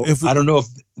if I don't know if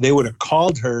they would have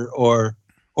called her or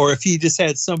if he just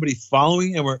had somebody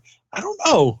following him, or I don't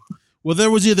know. Well,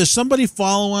 there was either somebody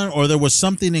following or there was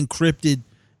something encrypted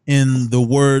in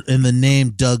the name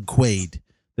Doug Quaid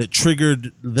that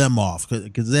triggered them off,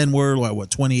 because then we're like, what,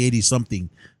 2080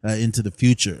 something into the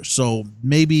future. So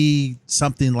maybe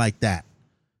something like that.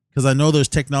 Because I know there's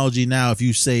technology now. If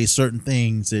you say certain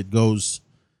things, it goes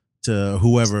to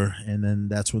whoever, and then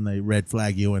that's when they red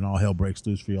flag you and all hell breaks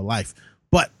loose for your life.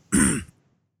 But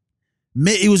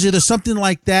it was either something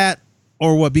like that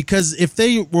or what, because if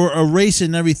they were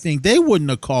erasing everything, they wouldn't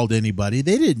have called anybody.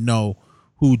 They didn't know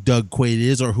who Doug Quaid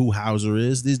is or who Hauser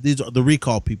is. These are the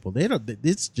recall people. They don't.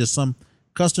 It's just some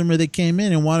customer that came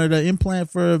in and wanted an implant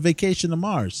for a vacation to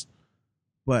Mars.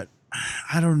 But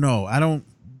I don't know. I don't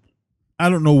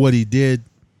know what he did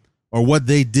or what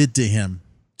they did to him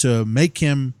to make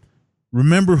him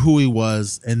remember who he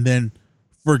was and then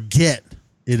forget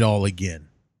it all again.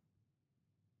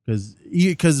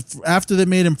 Because after they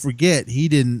made him forget,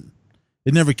 it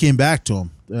never came back to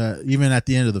him, even at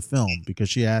the end of the film, because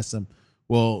she asked him,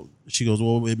 she goes,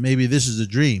 maybe this is a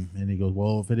dream. And he goes,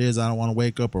 well, if it is, I don't want to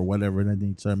wake up or whatever. And then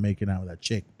he started making out with that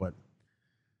chick. But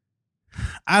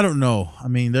I don't know. I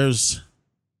mean, there's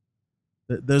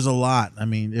a lot. I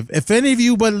mean, if any of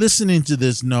you but listening to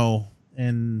this know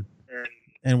and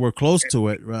we're close to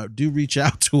it, do reach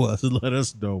out to us and let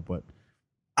us know. But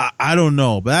I don't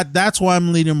know. But that's why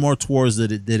I'm leaning more towards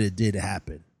that it did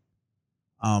happen.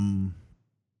 I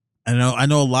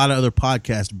know a lot of other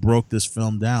podcasts broke this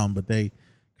film down, but they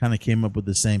kind of came up with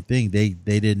the same thing. They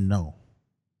didn't know.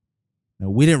 Now,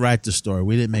 we didn't write the story.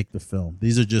 We didn't make the film.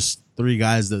 These are just three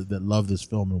guys that love this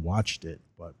film and watched it.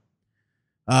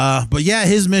 But yeah,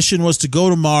 his mission was to go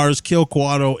to Mars, kill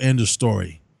Kuato, end the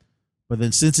story. But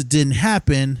then since it didn't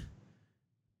happen,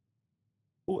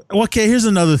 okay, here's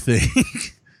another thing.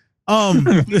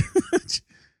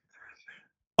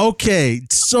 Okay,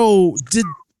 so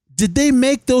did they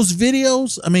make those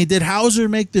videos? I mean, did Hauser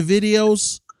make the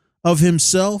videos of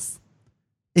himself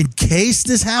in case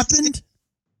this happened?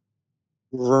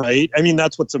 Right. I mean,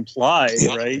 that's what's implied,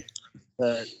 right?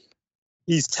 That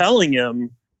he's telling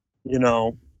him,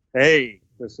 hey,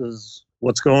 this is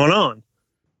what's going on.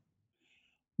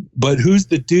 But who's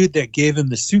the dude that gave him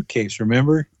the suitcase,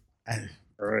 remember?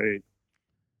 Right.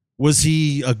 Was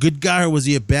he a good guy or was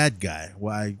he a bad guy?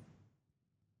 Why?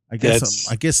 I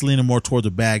guess leaning more toward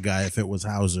the bad guy if it was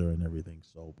Hauser and everything.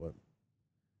 So, but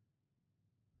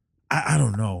I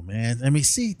don't know, man. I mean,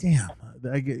 damn.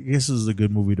 I guess this is a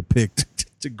good movie to pick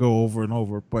to go over and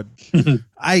over. But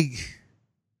I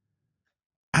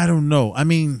don't know. I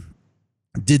mean,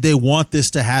 did they want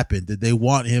this to happen? Did they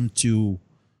want him to?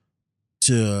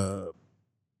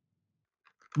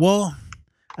 Well,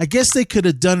 I guess they could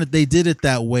have done it. They did it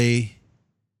that way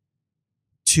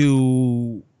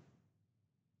to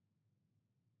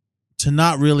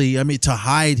not really, I mean, to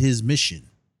hide his mission.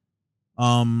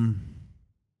 I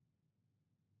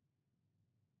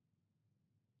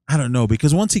don't know,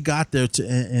 because once he got there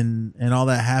and all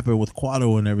that happened with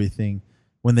Kuato and everything,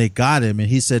 when they got him and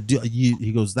he said,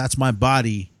 he goes, that's my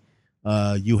body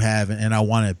you have, and I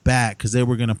want it back, because they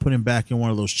were going to put him back in one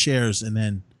of those chairs and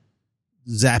then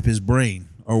zap his brain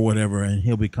or whatever, and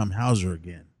he'll become Hauser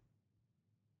again.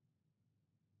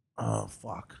 Oh,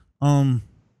 fuck.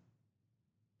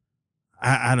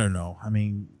 I don't know. I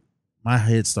mean, my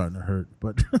head's starting to hurt,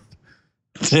 but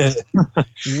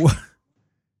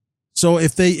so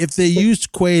if they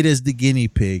used Quaid as the guinea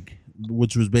pig,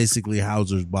 which was basically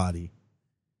Hauser's body,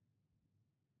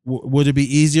 would it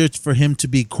be easier for him to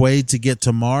be Quaid to get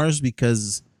to Mars?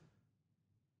 Because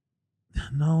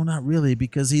no, not really,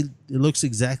 because it looks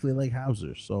exactly like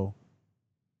Hauser. So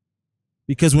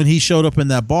because when he showed up in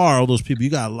that bar, all those people, you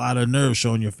got a lot of nerve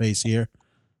showing your face here.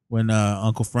 When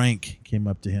Uncle Frank came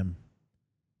up to him,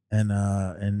 and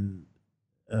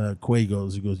Quaid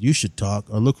goes, you should talk,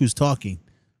 or look who's talking.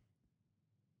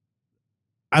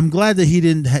 I'm glad that he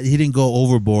didn't go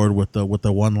overboard with the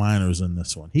one-liners in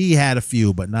this one. He had a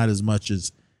few, but not as much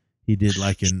as he did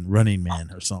like in Running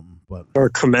Man or something. Or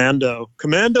Commando.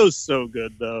 Commando's so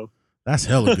good though. That's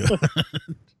hella good.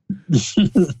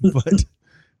 But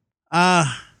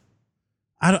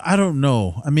I don't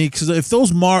know. I mean, because if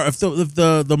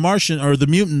the Martian or the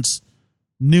mutants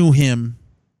knew him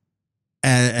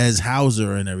as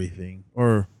Hauser and everything,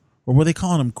 or were they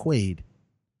calling him Quaid?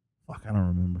 Fuck, I don't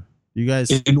remember. You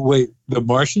guys? Wait, the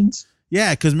Martians?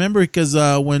 Yeah, because when do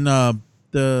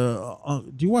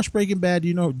you watch Breaking Bad?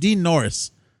 You know Dean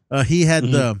Norris. He had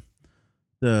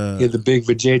the big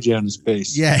vajayjay on his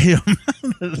face. Yeah, him.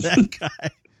 That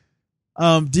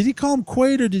guy. Did he call him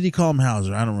Quaid or did he call him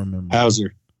Hauser? I don't remember.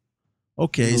 Hauser.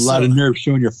 Okay, There's a lot of nerve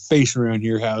showing your face around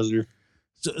here, Hauser.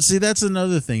 So, see, that's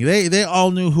another thing. They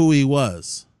all knew who he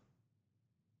was,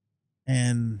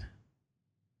 and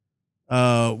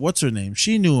what's her name?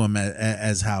 She knew him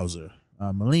as Hauser,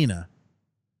 Melina.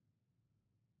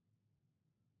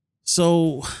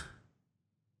 So,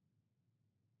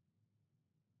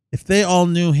 if they all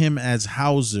knew him as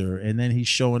Hauser, and then he's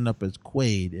showing up as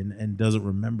Quaid and doesn't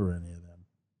remember any of them,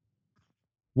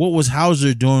 what was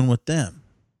Hauser doing with them?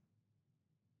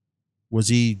 Was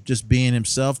he just being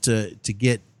himself to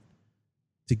get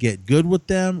good with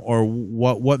them, or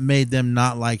what made them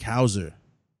not like Hauser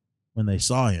when they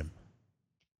saw him?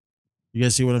 You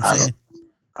guys see what I'm saying?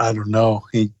 I don't know.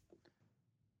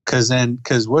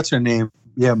 Because what's her name?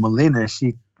 Yeah, Melina.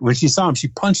 When she saw him, she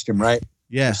punched him, right?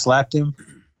 Yeah, or slapped him.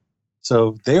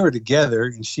 So they were together,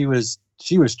 and she was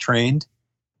trained.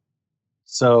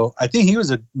 So I think he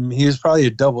was probably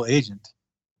a double agent.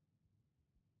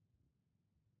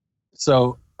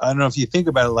 So I don't know if you think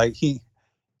about it, like he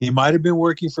might have been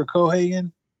working for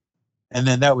Cohaagen, and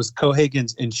then that was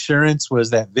Cohaagen's insurance was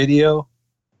that video,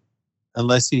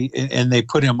 unless and they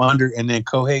put him under, and then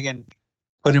Cohaagen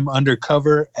put him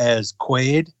undercover as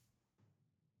Quaid,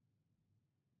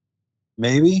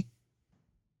 maybe,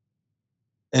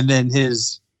 and then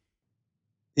his,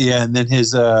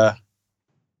 because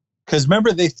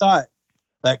remember they thought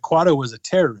that Quado was a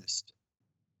terrorist.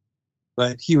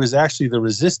 But he was actually the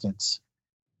resistance.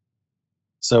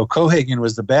 So Cohaagen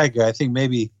was the bad guy. I think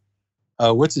maybe,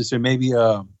 maybe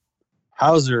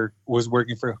Hauser was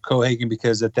working for Cohaagen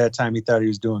because at that time he thought he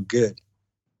was doing good.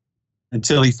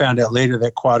 Until he found out later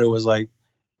that Quado was like,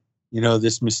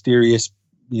 this mysterious,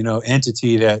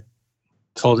 entity that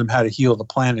told him how to heal the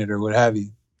planet or what have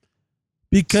you.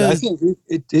 Because so I think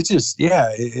it's just,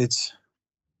 it's...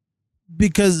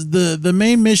 Because the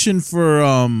main mission for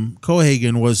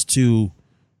Cohaagen was to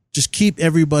just keep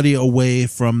everybody away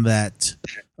from that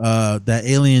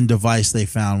alien device they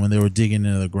found when they were digging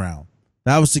into the ground.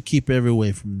 That was to keep everyone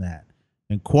away from that.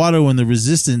 And Quado and the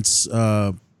Resistance,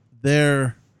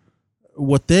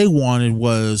 what they wanted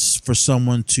was for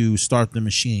someone to start the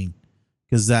machine,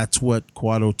 because that's what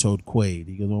Quado told Quaid.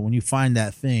 He goes, "Well, when you find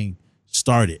that thing,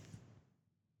 start it."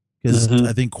 Because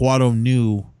I think Quado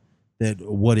knew that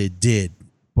what it did.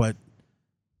 But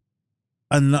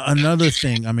another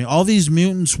thing, I mean, all these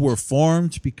mutants were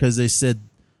formed because they said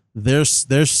their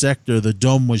sector, the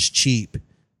dome, was cheap,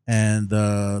 and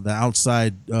the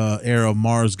outside air of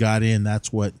Mars got in.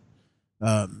 That's what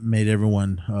made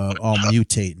everyone all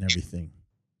mutate and everything.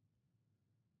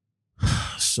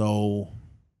 So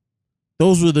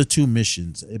those were the two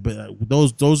missions, but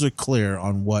those are clear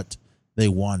on what they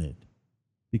wanted.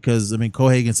 Because, I mean,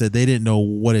 Cohaagen said they didn't know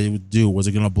what it would do. Was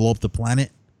it going to blow up the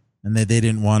planet? And they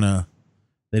didn't want to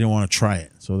try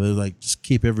it. So they're like, just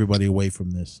keep everybody away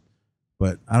from this.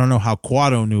 But I don't know how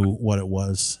Quado knew what it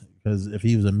was, because if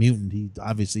he was a mutant, he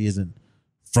obviously isn't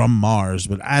from Mars.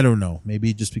 But I don't know.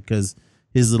 Maybe just because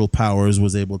his little powers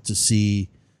was able to see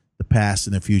the past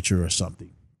and the future or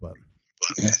something. But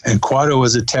and Quado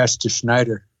was attached to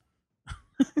Schneider.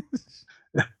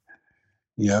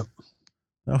 Yep.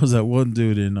 That was that one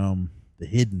dude in The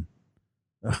Hidden.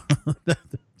 That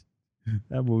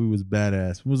movie was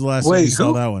badass. When was the last time you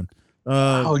saw that one?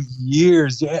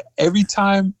 Years. Every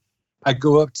time I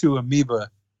go up to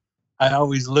Amoeba, I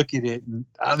always look at it, and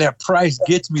that price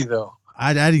gets me though.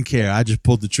 I didn't care. I just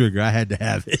pulled the trigger. I had to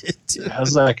have it. I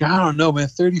was like, I don't know, man.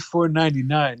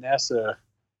 $34.99. That's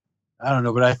I don't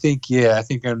know, but I think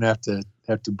I'm gonna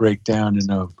have to break down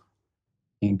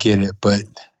and get it, but.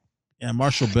 Yeah,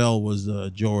 Marshall Bell was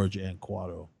George and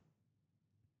Quado.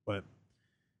 But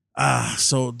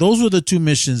so those were the two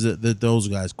missions that those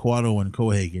guys, Quado and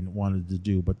Cohaagen, wanted to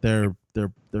do. But their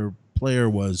player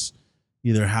was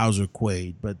either Hauser or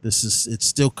Quaid. But it's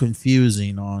still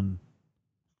confusing on.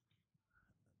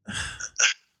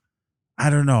 I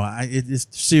don't know. It's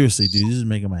seriously, dude, this is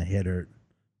making my head hurt.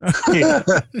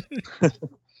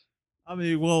 I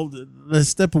mean, well, let's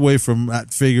step away from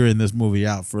figuring this movie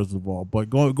out, first of all. But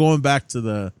going back to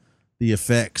the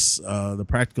effects, the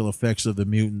practical effects of the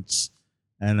mutants,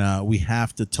 and we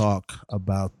have to talk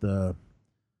about the.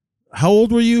 How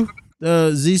old were you,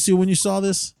 Zissou, when you saw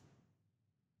this?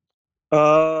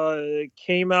 It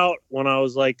came out when I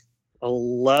was like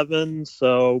 11,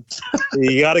 so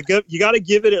you gotta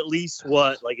give it at least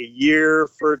like a year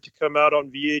for it to come out on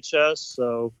VHS.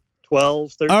 So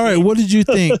 12, 13. All right, what did you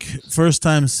think first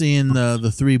time seeing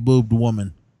the three-boobed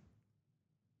woman?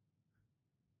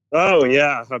 Oh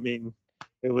yeah, I mean,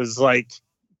 it was like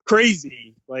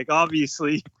crazy. Like,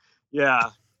 obviously, yeah,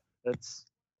 I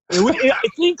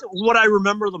think what I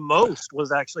remember the most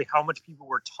was actually how much people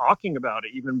were talking about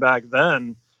it, even back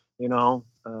then, you know.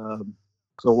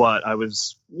 So what? I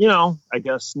was, I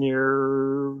guess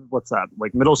near, what's that,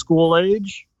 like middle school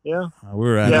age? Yeah. We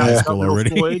were at high school middle already.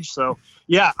 School age, so,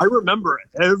 yeah, I remember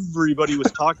everybody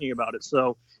was talking about it.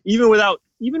 So it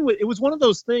was one of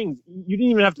those things, you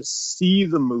didn't even have to see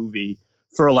the movie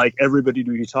for like everybody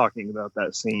to be talking about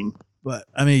that scene. But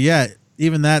I mean, yeah,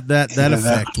 even that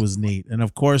effect was neat. And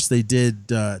of course they did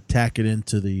tack it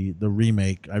into the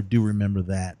remake. I do remember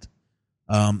that.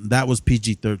 That was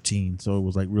PG-13, so it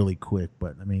was like really quick.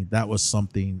 But I mean, that was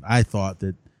something I thought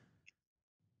that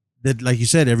like you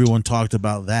said, everyone talked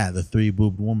about that, the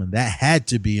three-boobed woman. That had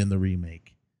to be in the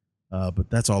remake. But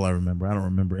that's all I remember. I don't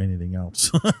remember anything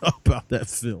else about that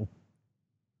film.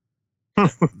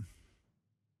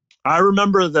 I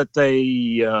remember that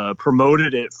they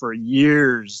promoted it for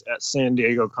years at San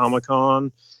Diego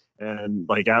Comic-Con, and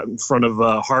like out in front of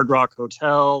Hard Rock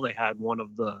Hotel, they had one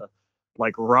of the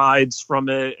like rides from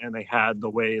it, and they had the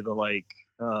way the like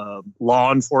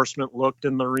law enforcement looked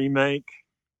in the remake.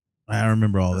 I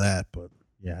remember all that, but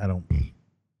yeah, I don't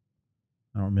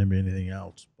remember anything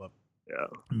else. But yeah,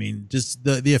 I mean, just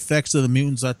the effects of the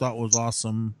mutants I thought was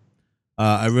awesome.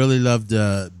 I really loved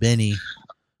Benny.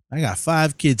 I got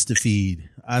 5 kids to feed.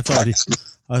 I thought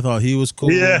he was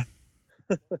cool. Yeah.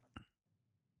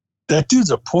 That dude's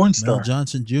a porn star. Mel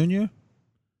Johnson Jr.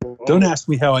 Don't ask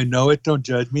me how I know it. Don't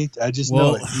judge me. I just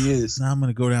know it. He is. Now I'm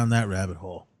going to go down that rabbit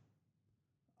hole.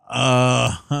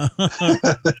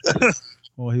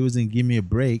 Well, he was in Give Me a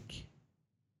Break.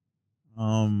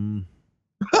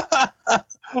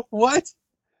 What?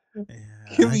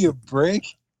 Give me a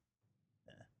break.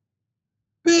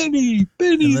 Benny.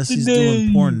 Unless he's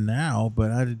doing porn now, but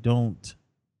I don't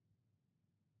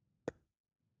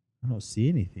see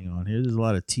anything on here. There's a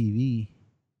lot of TV.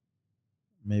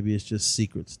 Maybe it's just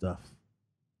secret stuff.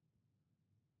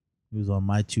 He was on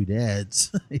My Two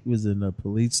Dads. He was in a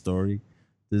Police Story,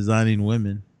 Designing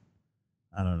Women.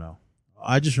 I don't know.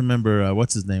 I just remember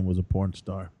what's his name was a porn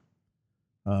star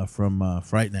from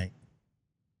Fright Night.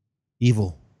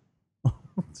 Evil.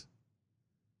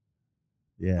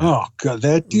 Yeah. Oh God,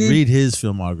 that dude. Read his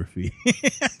filmography.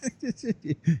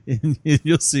 And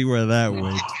you'll see where that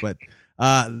went. But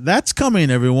that's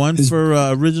coming, everyone, for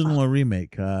original or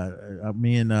remake.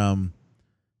 Me and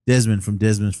Desmond from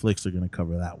Desmond's Flicks are going to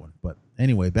cover that one. But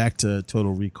anyway, back to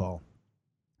Total Recall.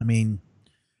 I mean,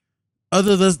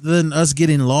 other than us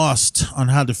getting lost on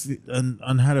how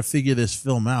to figure this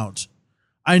film out,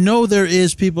 I know there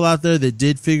is people out there that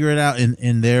did figure it out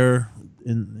in their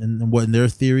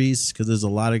theories, because there's a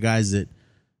lot of guys that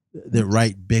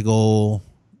write big old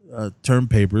term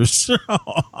papers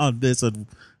on this on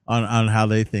how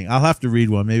they think. I'll have to read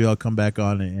one. Maybe I'll come back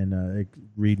on and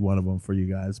read one of them for you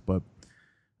guys. But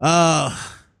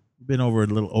been over a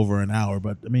little over an hour.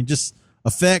 But I mean, just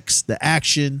effects, the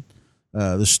action,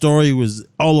 the story was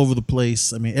all over the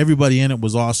place. I mean, everybody in it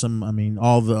was awesome. I mean,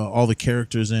 all the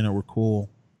characters in it were cool.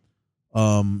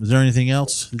 Is there anything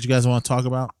else that you guys want to talk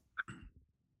about?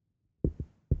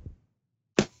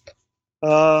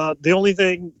 The only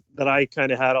thing that I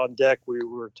kind of had on deck, we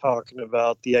were talking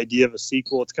about the idea of a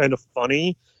sequel. It's kind of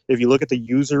funny. If you look at the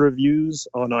user reviews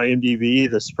on IMDb,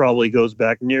 this probably goes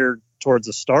back near towards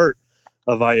the start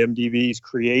of IMDb's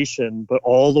creation, but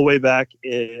all the way back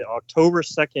in October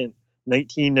 2nd,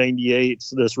 1998.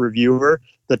 So this reviewer,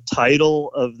 the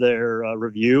title of their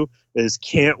review is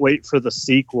 "Can't Wait for the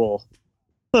Sequel."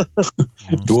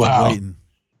 Wow.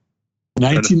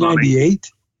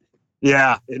 1998?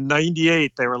 Yeah, in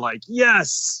 98, they were like,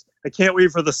 yes, I can't wait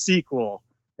for the sequel.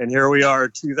 And here we are,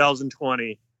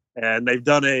 2020, and they've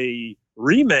done a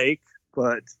remake,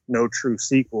 but no true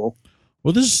sequel.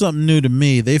 Well, this is something new to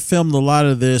me. They filmed a lot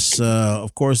of this,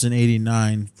 of course, in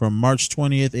 89, from March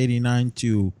 20th, 89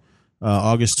 to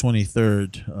August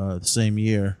 23rd, the same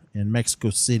year in Mexico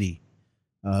City.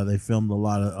 They filmed a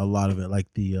lot of it,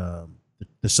 like the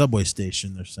subway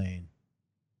station, they're saying.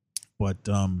 But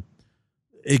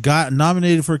it got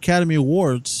nominated for Academy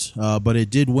Awards, but it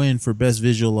did win for Best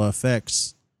Visual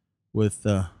Effects with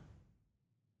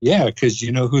yeah, because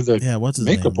you know who the what's his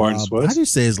makeup name? artist was. How do you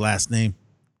say his last name?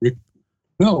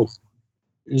 No,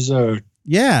 was it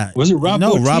Rob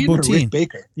Bottin Rob or Bottin. Rick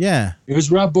Baker? Yeah, it was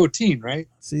Rob Bottin, right?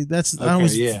 See, that's Okay, I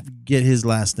always yeah. get his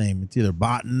last name. It's either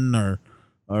Bottin or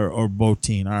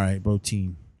Bottin. All right,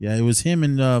 Bottin. Yeah, it was him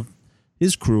and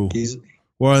his crew.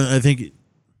 I think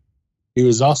he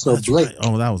was also Blake. Right.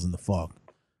 Oh, that was in The Fog.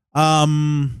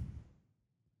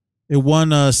 It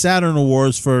won Saturn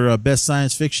Awards for Best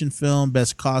Science Fiction Film,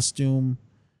 Best Costume,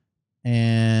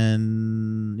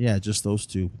 and yeah, just those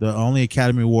two. The only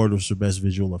Academy Award was for Best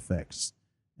Visual Effects,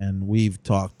 and we've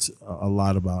talked a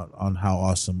lot about on how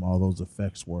awesome all those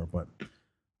effects were. But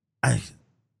I'm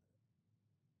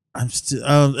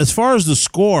still as far as the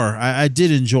score, I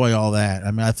did enjoy all that.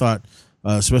 I mean, I thought,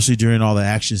 especially during all the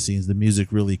action scenes, the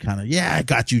music really kind of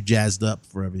got you jazzed up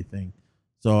for everything.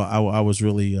 So I was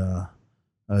really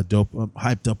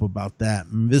hyped up about that.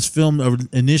 This film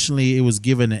initially it was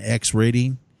given an X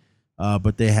rating,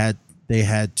 but they had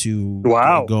to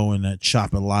go and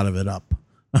chop a lot of it up.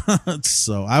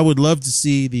 So I would love to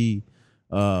see the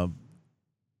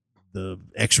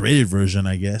X-rated version.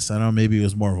 I guess I don't know. Maybe it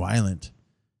was more violent.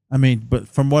 I mean, but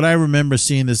from what I remember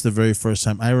seeing this the very first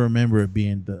time, I remember it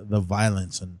being the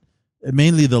violence and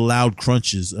mainly the loud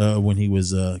crunches when he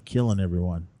was killing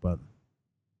everyone. But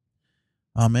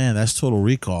oh man, that's Total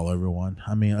Recall, everyone.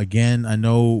 I mean, again, I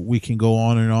know we can go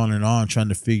on and on and on trying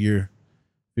to figure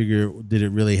did it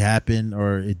really happen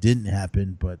or it didn't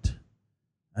happen, but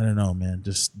I don't know, man.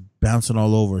 Just bouncing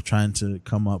all over trying to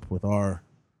come up with our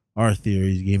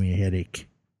theories gave me a headache.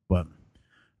 But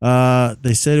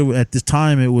they said at the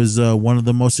time it was one of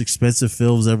the most expensive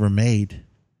films ever made.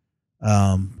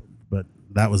 But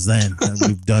that was then.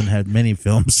 We've had many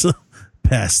films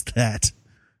past that.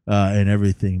 And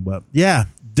everything, but yeah,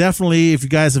 definitely. If you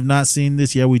guys have not seen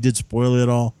this, we did spoil it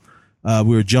all.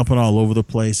 We were jumping all over the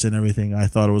place and everything. I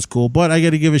thought it was cool, but I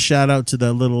got to give a shout out to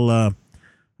that little. I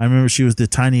remember she was the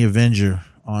Tiny Avenger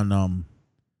on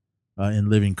in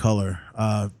Living Color.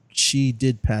 She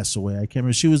did pass away. I can't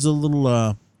remember. She was a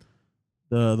little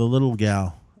the little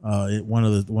gal. One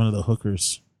of the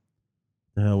hookers.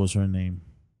 The hell was her name?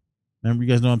 Remember, you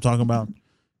guys know what I'm talking about.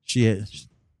 She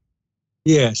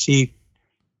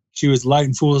was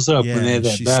lighting fools up when they had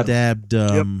that she battle. Stabbed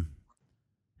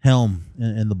Helm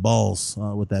in the balls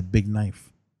with that big knife.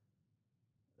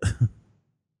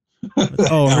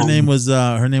 Her name was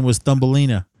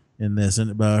Thumbelina in this,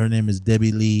 and her name is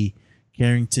Debbie Lee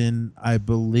Carrington. I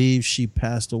believe she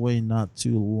passed away not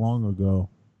too long ago.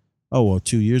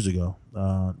 2 years ago,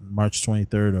 March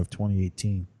 23rd of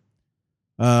 2018.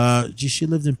 She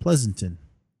lived in Pleasanton.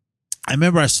 I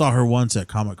remember I saw her once at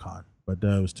Comic-Con, but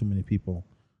there was too many people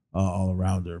all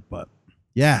around her. But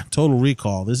yeah, Total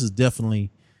Recall. This is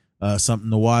definitely something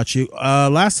to watch.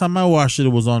 Last time I watched it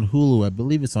was on Hulu. I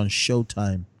believe it's on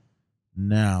Showtime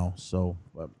now. So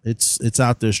it's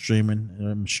out there streaming.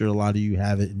 I'm sure a lot of you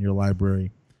have it in your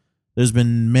library. There's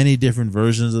been many different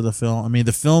versions of the film. I mean,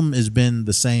 the film has been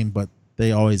the same, but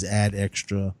they always add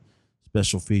extra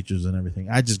special features and everything.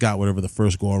 I just got whatever the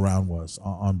first go around was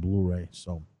on Blu-ray.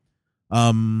 So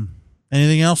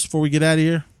anything else before we get out of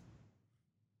here?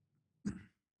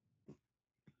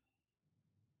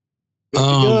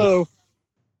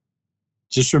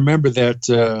 Just remember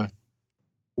that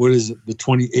what is it,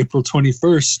 April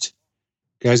 21st,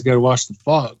 guys got to watch The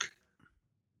Fog,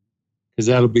 because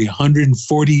that'll be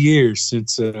 140 years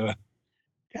since that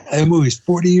movie's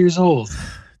 40 years old.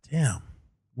 Damn,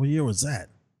 what year was that?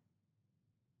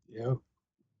 Yep.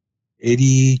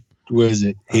 80, what is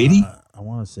it, 80? I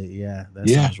want to say that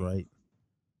sounds right.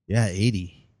 80.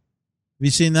 Have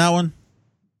you seen that one?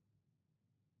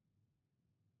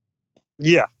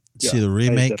 Yeah. See the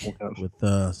remake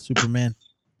with Superman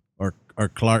or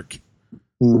Clark.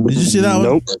 Did you see that one?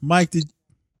 Nope. Mike, did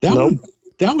that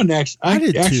one actually I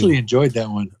actually enjoyed that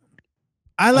one.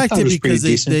 I liked it because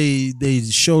they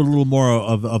showed a little more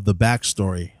of the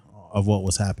backstory of what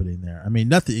was happening there. I mean,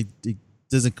 nothing it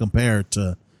doesn't compare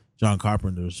to John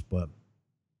Carpenter's, but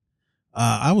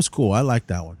I was cool. I liked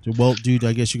that one. Well, dude,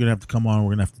 I guess you're gonna have to come on.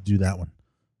 We're gonna have to do that one.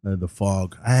 The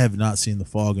Fog. I have not seen The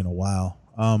Fog in a while.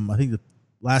 I think the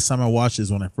last time I watched it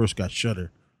is when I first got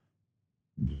Shudder.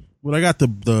 But I got they've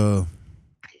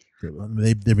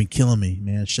been killing me,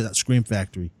 man. Shit, that Scream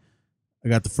Factory. I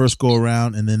got the first go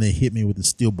around, and then they hit me with the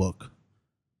Steelbook,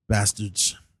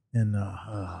 bastards, and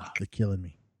they're killing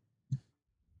me.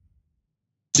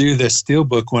 Dude, the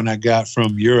Steelbook one I got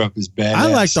from Europe is badass. I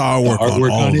like the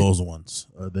artwork on all those ones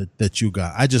that you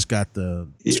got. I just got the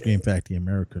Scream Factory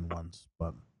American ones,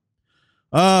 but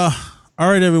all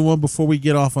right, everyone. Before we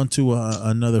get off onto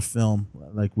another film,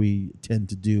 like we tend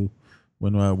to do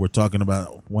when we're talking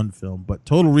about one film, but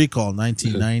Total Recall,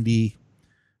 1990.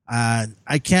 I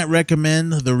can't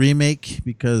recommend the remake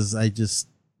because I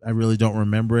really don't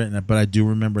remember it, but I do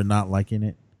remember not liking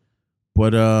it.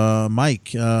 But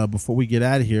Mike, before we get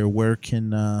out of here, where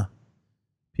can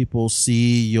people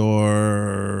see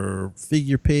your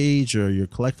figure page or your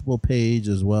collectible page,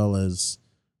 as well as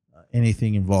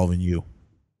anything involving you?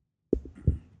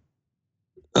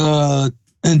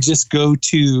 And just go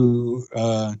to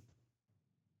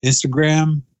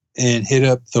Instagram and hit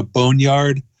up the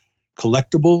Boneyard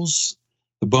Collectibles.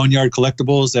 The Boneyard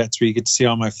Collectibles, that's where you get to see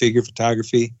all my figure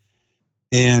photography.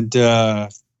 And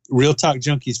Real Talk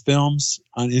Junkies Films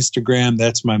on Instagram,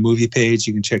 that's my movie page.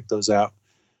 You can check those out.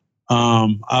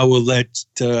 I will let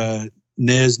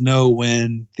Nez know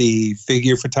when the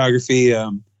figure photography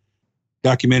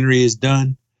documentary is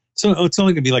done. So it's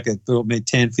only going to be like a little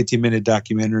 10, 15-minute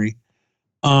documentary.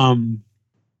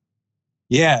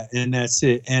 Yeah, and that's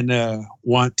it. And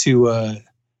want to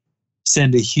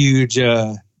send a huge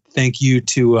thank you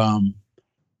to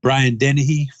Brian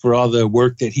Dennehy for all the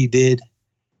work that he did.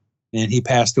 And he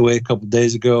passed away a couple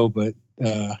days ago, but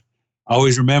I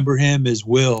always remember him as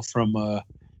Will from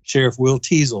Sheriff Will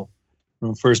Teasel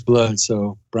from First Blood.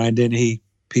 So Brian Dennehy,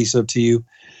 peace up to you.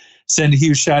 Send a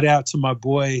huge shout out to my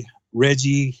boy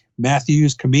Reggie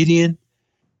Matthews, comedian,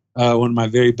 one of my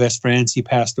very best friends. He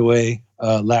passed away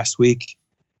last week.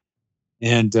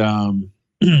 And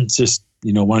just,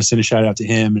 want to send a shout out to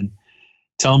him and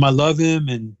tell him I love him,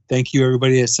 and thank you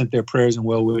everybody that sent their prayers and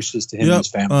well wishes to him and his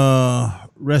family.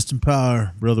 Rest in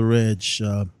power, Brother Reg.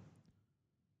 I'm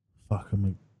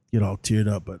gonna get all teared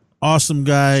up, but awesome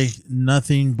guy.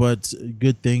 Nothing but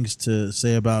good things to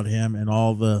say about him, and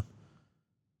all the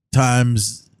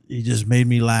times he just made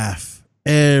me laugh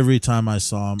every time I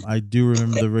saw him. I do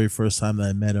remember the very first time that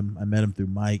I met him. I met him through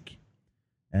Mike.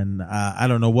 And I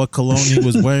don't know what cologne he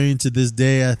was wearing to this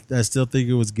day. I still think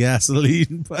it was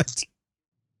gasoline, but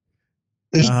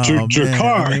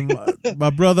car. I mean, my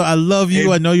brother, I love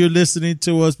you. I know you're listening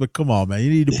to us, but come on, man, you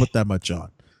need to put that much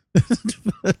on.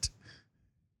 But,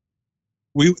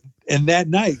 and that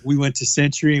night we went to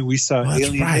Century and we saw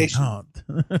Alien Nation.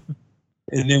 Right.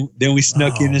 And then we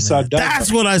snuck in and saw Die Hard.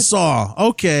 That's what I saw.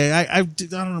 Okay, I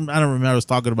don't remember. I was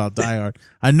talking about Die Hard.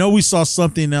 I know we saw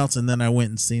something else, and then I went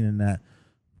and seen in that.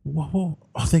 Whoa,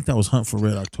 I think that was Hunt for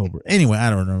Red October. Anyway,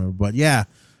 I don't remember, but yeah.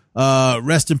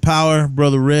 Rest in power,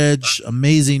 Brother Reg,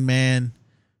 amazing man,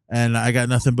 and I got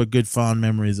nothing but good fond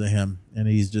memories of him. And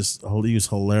he was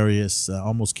hilarious.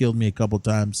 Almost killed me a couple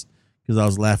times because I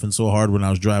was laughing so hard when I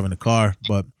was driving the car.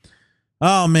 But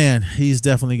oh man, he's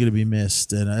definitely going to be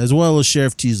missed, and as well as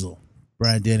Sheriff Teasel,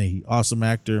 Brian Dennehy, awesome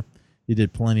actor. He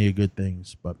did plenty of good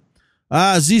things. But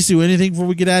Zissou, anything before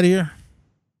we get out of here?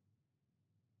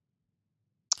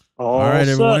 All right,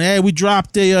 everyone. Hey, we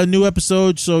dropped a new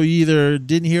episode, so you either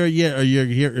didn't hear it yet, or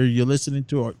you're listening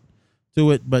to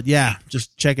it. But yeah,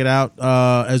 just check it out.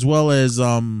 As well as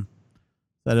that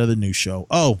other new show.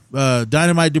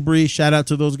 Dynamite Debris. Shout out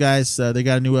to those guys. They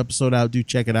got a new episode out. Do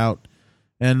check it out.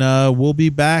 And we'll be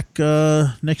back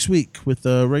next week with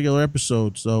a regular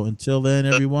episode. So until then,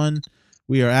 everyone,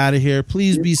 we are out of here.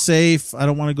 Please be safe. I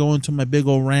don't want to go into my big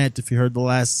old rant. If you heard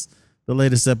the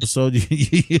latest episode,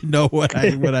 you know what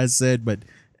I said, but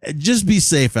just be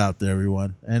safe out there,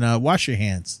 everyone, and wash your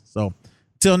hands. So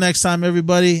until next time,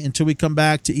 everybody, until we come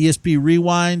back to ESP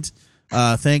Rewind,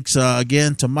 thanks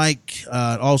again to Mike,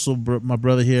 also my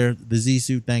brother here, the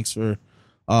Zissou. Thanks for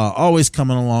always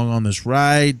coming along on this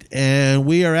ride, and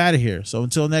we are out of here. So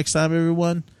until next time,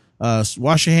 everyone,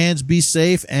 wash your hands, be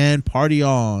safe, and party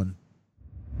on.